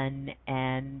fun,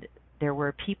 and there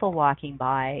were people walking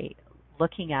by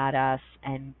looking at us,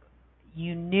 and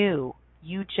you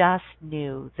just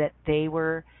knew that they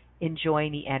were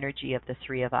enjoying the energy of the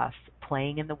three of us,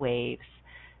 playing in the waves,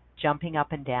 jumping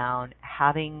up and down,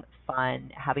 having fun,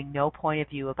 having no point of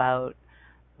view about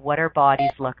what our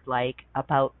bodies looked like,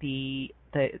 about the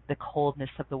coldness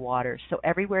of the water. So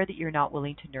everywhere that you're not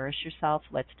willing to nourish yourself,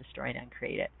 let's destroy and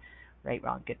uncreate it. Right,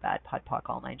 wrong, good, bad, pod, poc,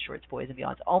 all 9 shorts, boys and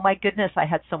beyonds. Oh my goodness, I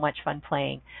had so much fun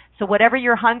playing. So whatever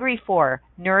you're hungry for,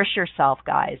 nourish yourself,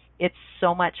 guys. It's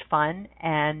so much fun,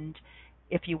 and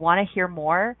if you want to hear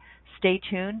more, stay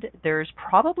tuned. There's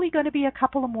probably going to be a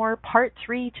couple of more part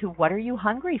 3 to what are you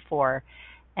hungry for.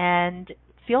 And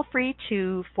feel free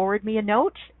to forward me a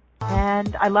note,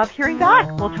 and I love hearing back.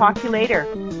 We'll talk to you later.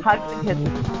 Hugs and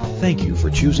kisses. Thank you for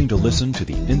choosing to listen to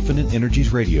the Infinite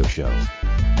Energies radio show.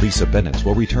 Lisa Bennett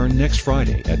will return next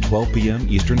Friday at 12 p.m.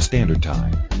 Eastern Standard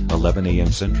Time, 11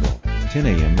 a.m. Central, 10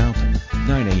 a.m. Mountain,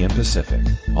 9 a.m. Pacific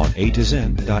on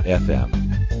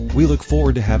A2Zen.fm. We look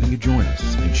forward to having you join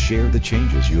us and share the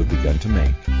changes you have begun to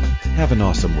make. Have an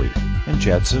awesome week and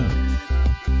chat soon.